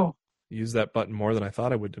do. Use that button more than I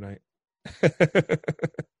thought I would tonight.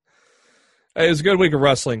 It was a good week of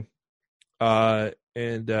wrestling.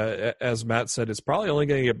 And as Matt said, it's probably only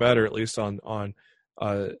going to get better, at least on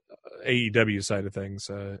AEW side of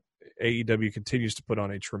things. AEW continues to put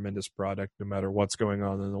on a tremendous product no matter what's going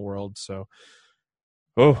on in the world. So,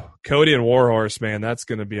 Cody and Warhorse, man, that's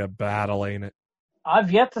going to be a battle, ain't it?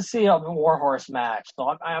 I've yet to see a Warhorse match,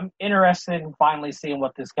 so I'm interested in finally seeing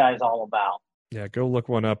what this guy's all about. Yeah, go look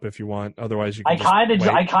one up if you want. Otherwise, you can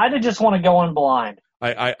I kind of just want to go in blind.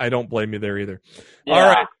 I don't blame you there either. Yeah. All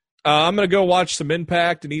right. I'm going to go watch some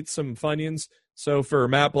Impact and eat some Funyuns. So for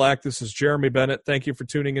Matt Black, this is Jeremy Bennett. Thank you for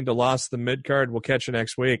tuning into Lost the Midcard. We'll catch you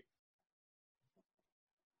next week.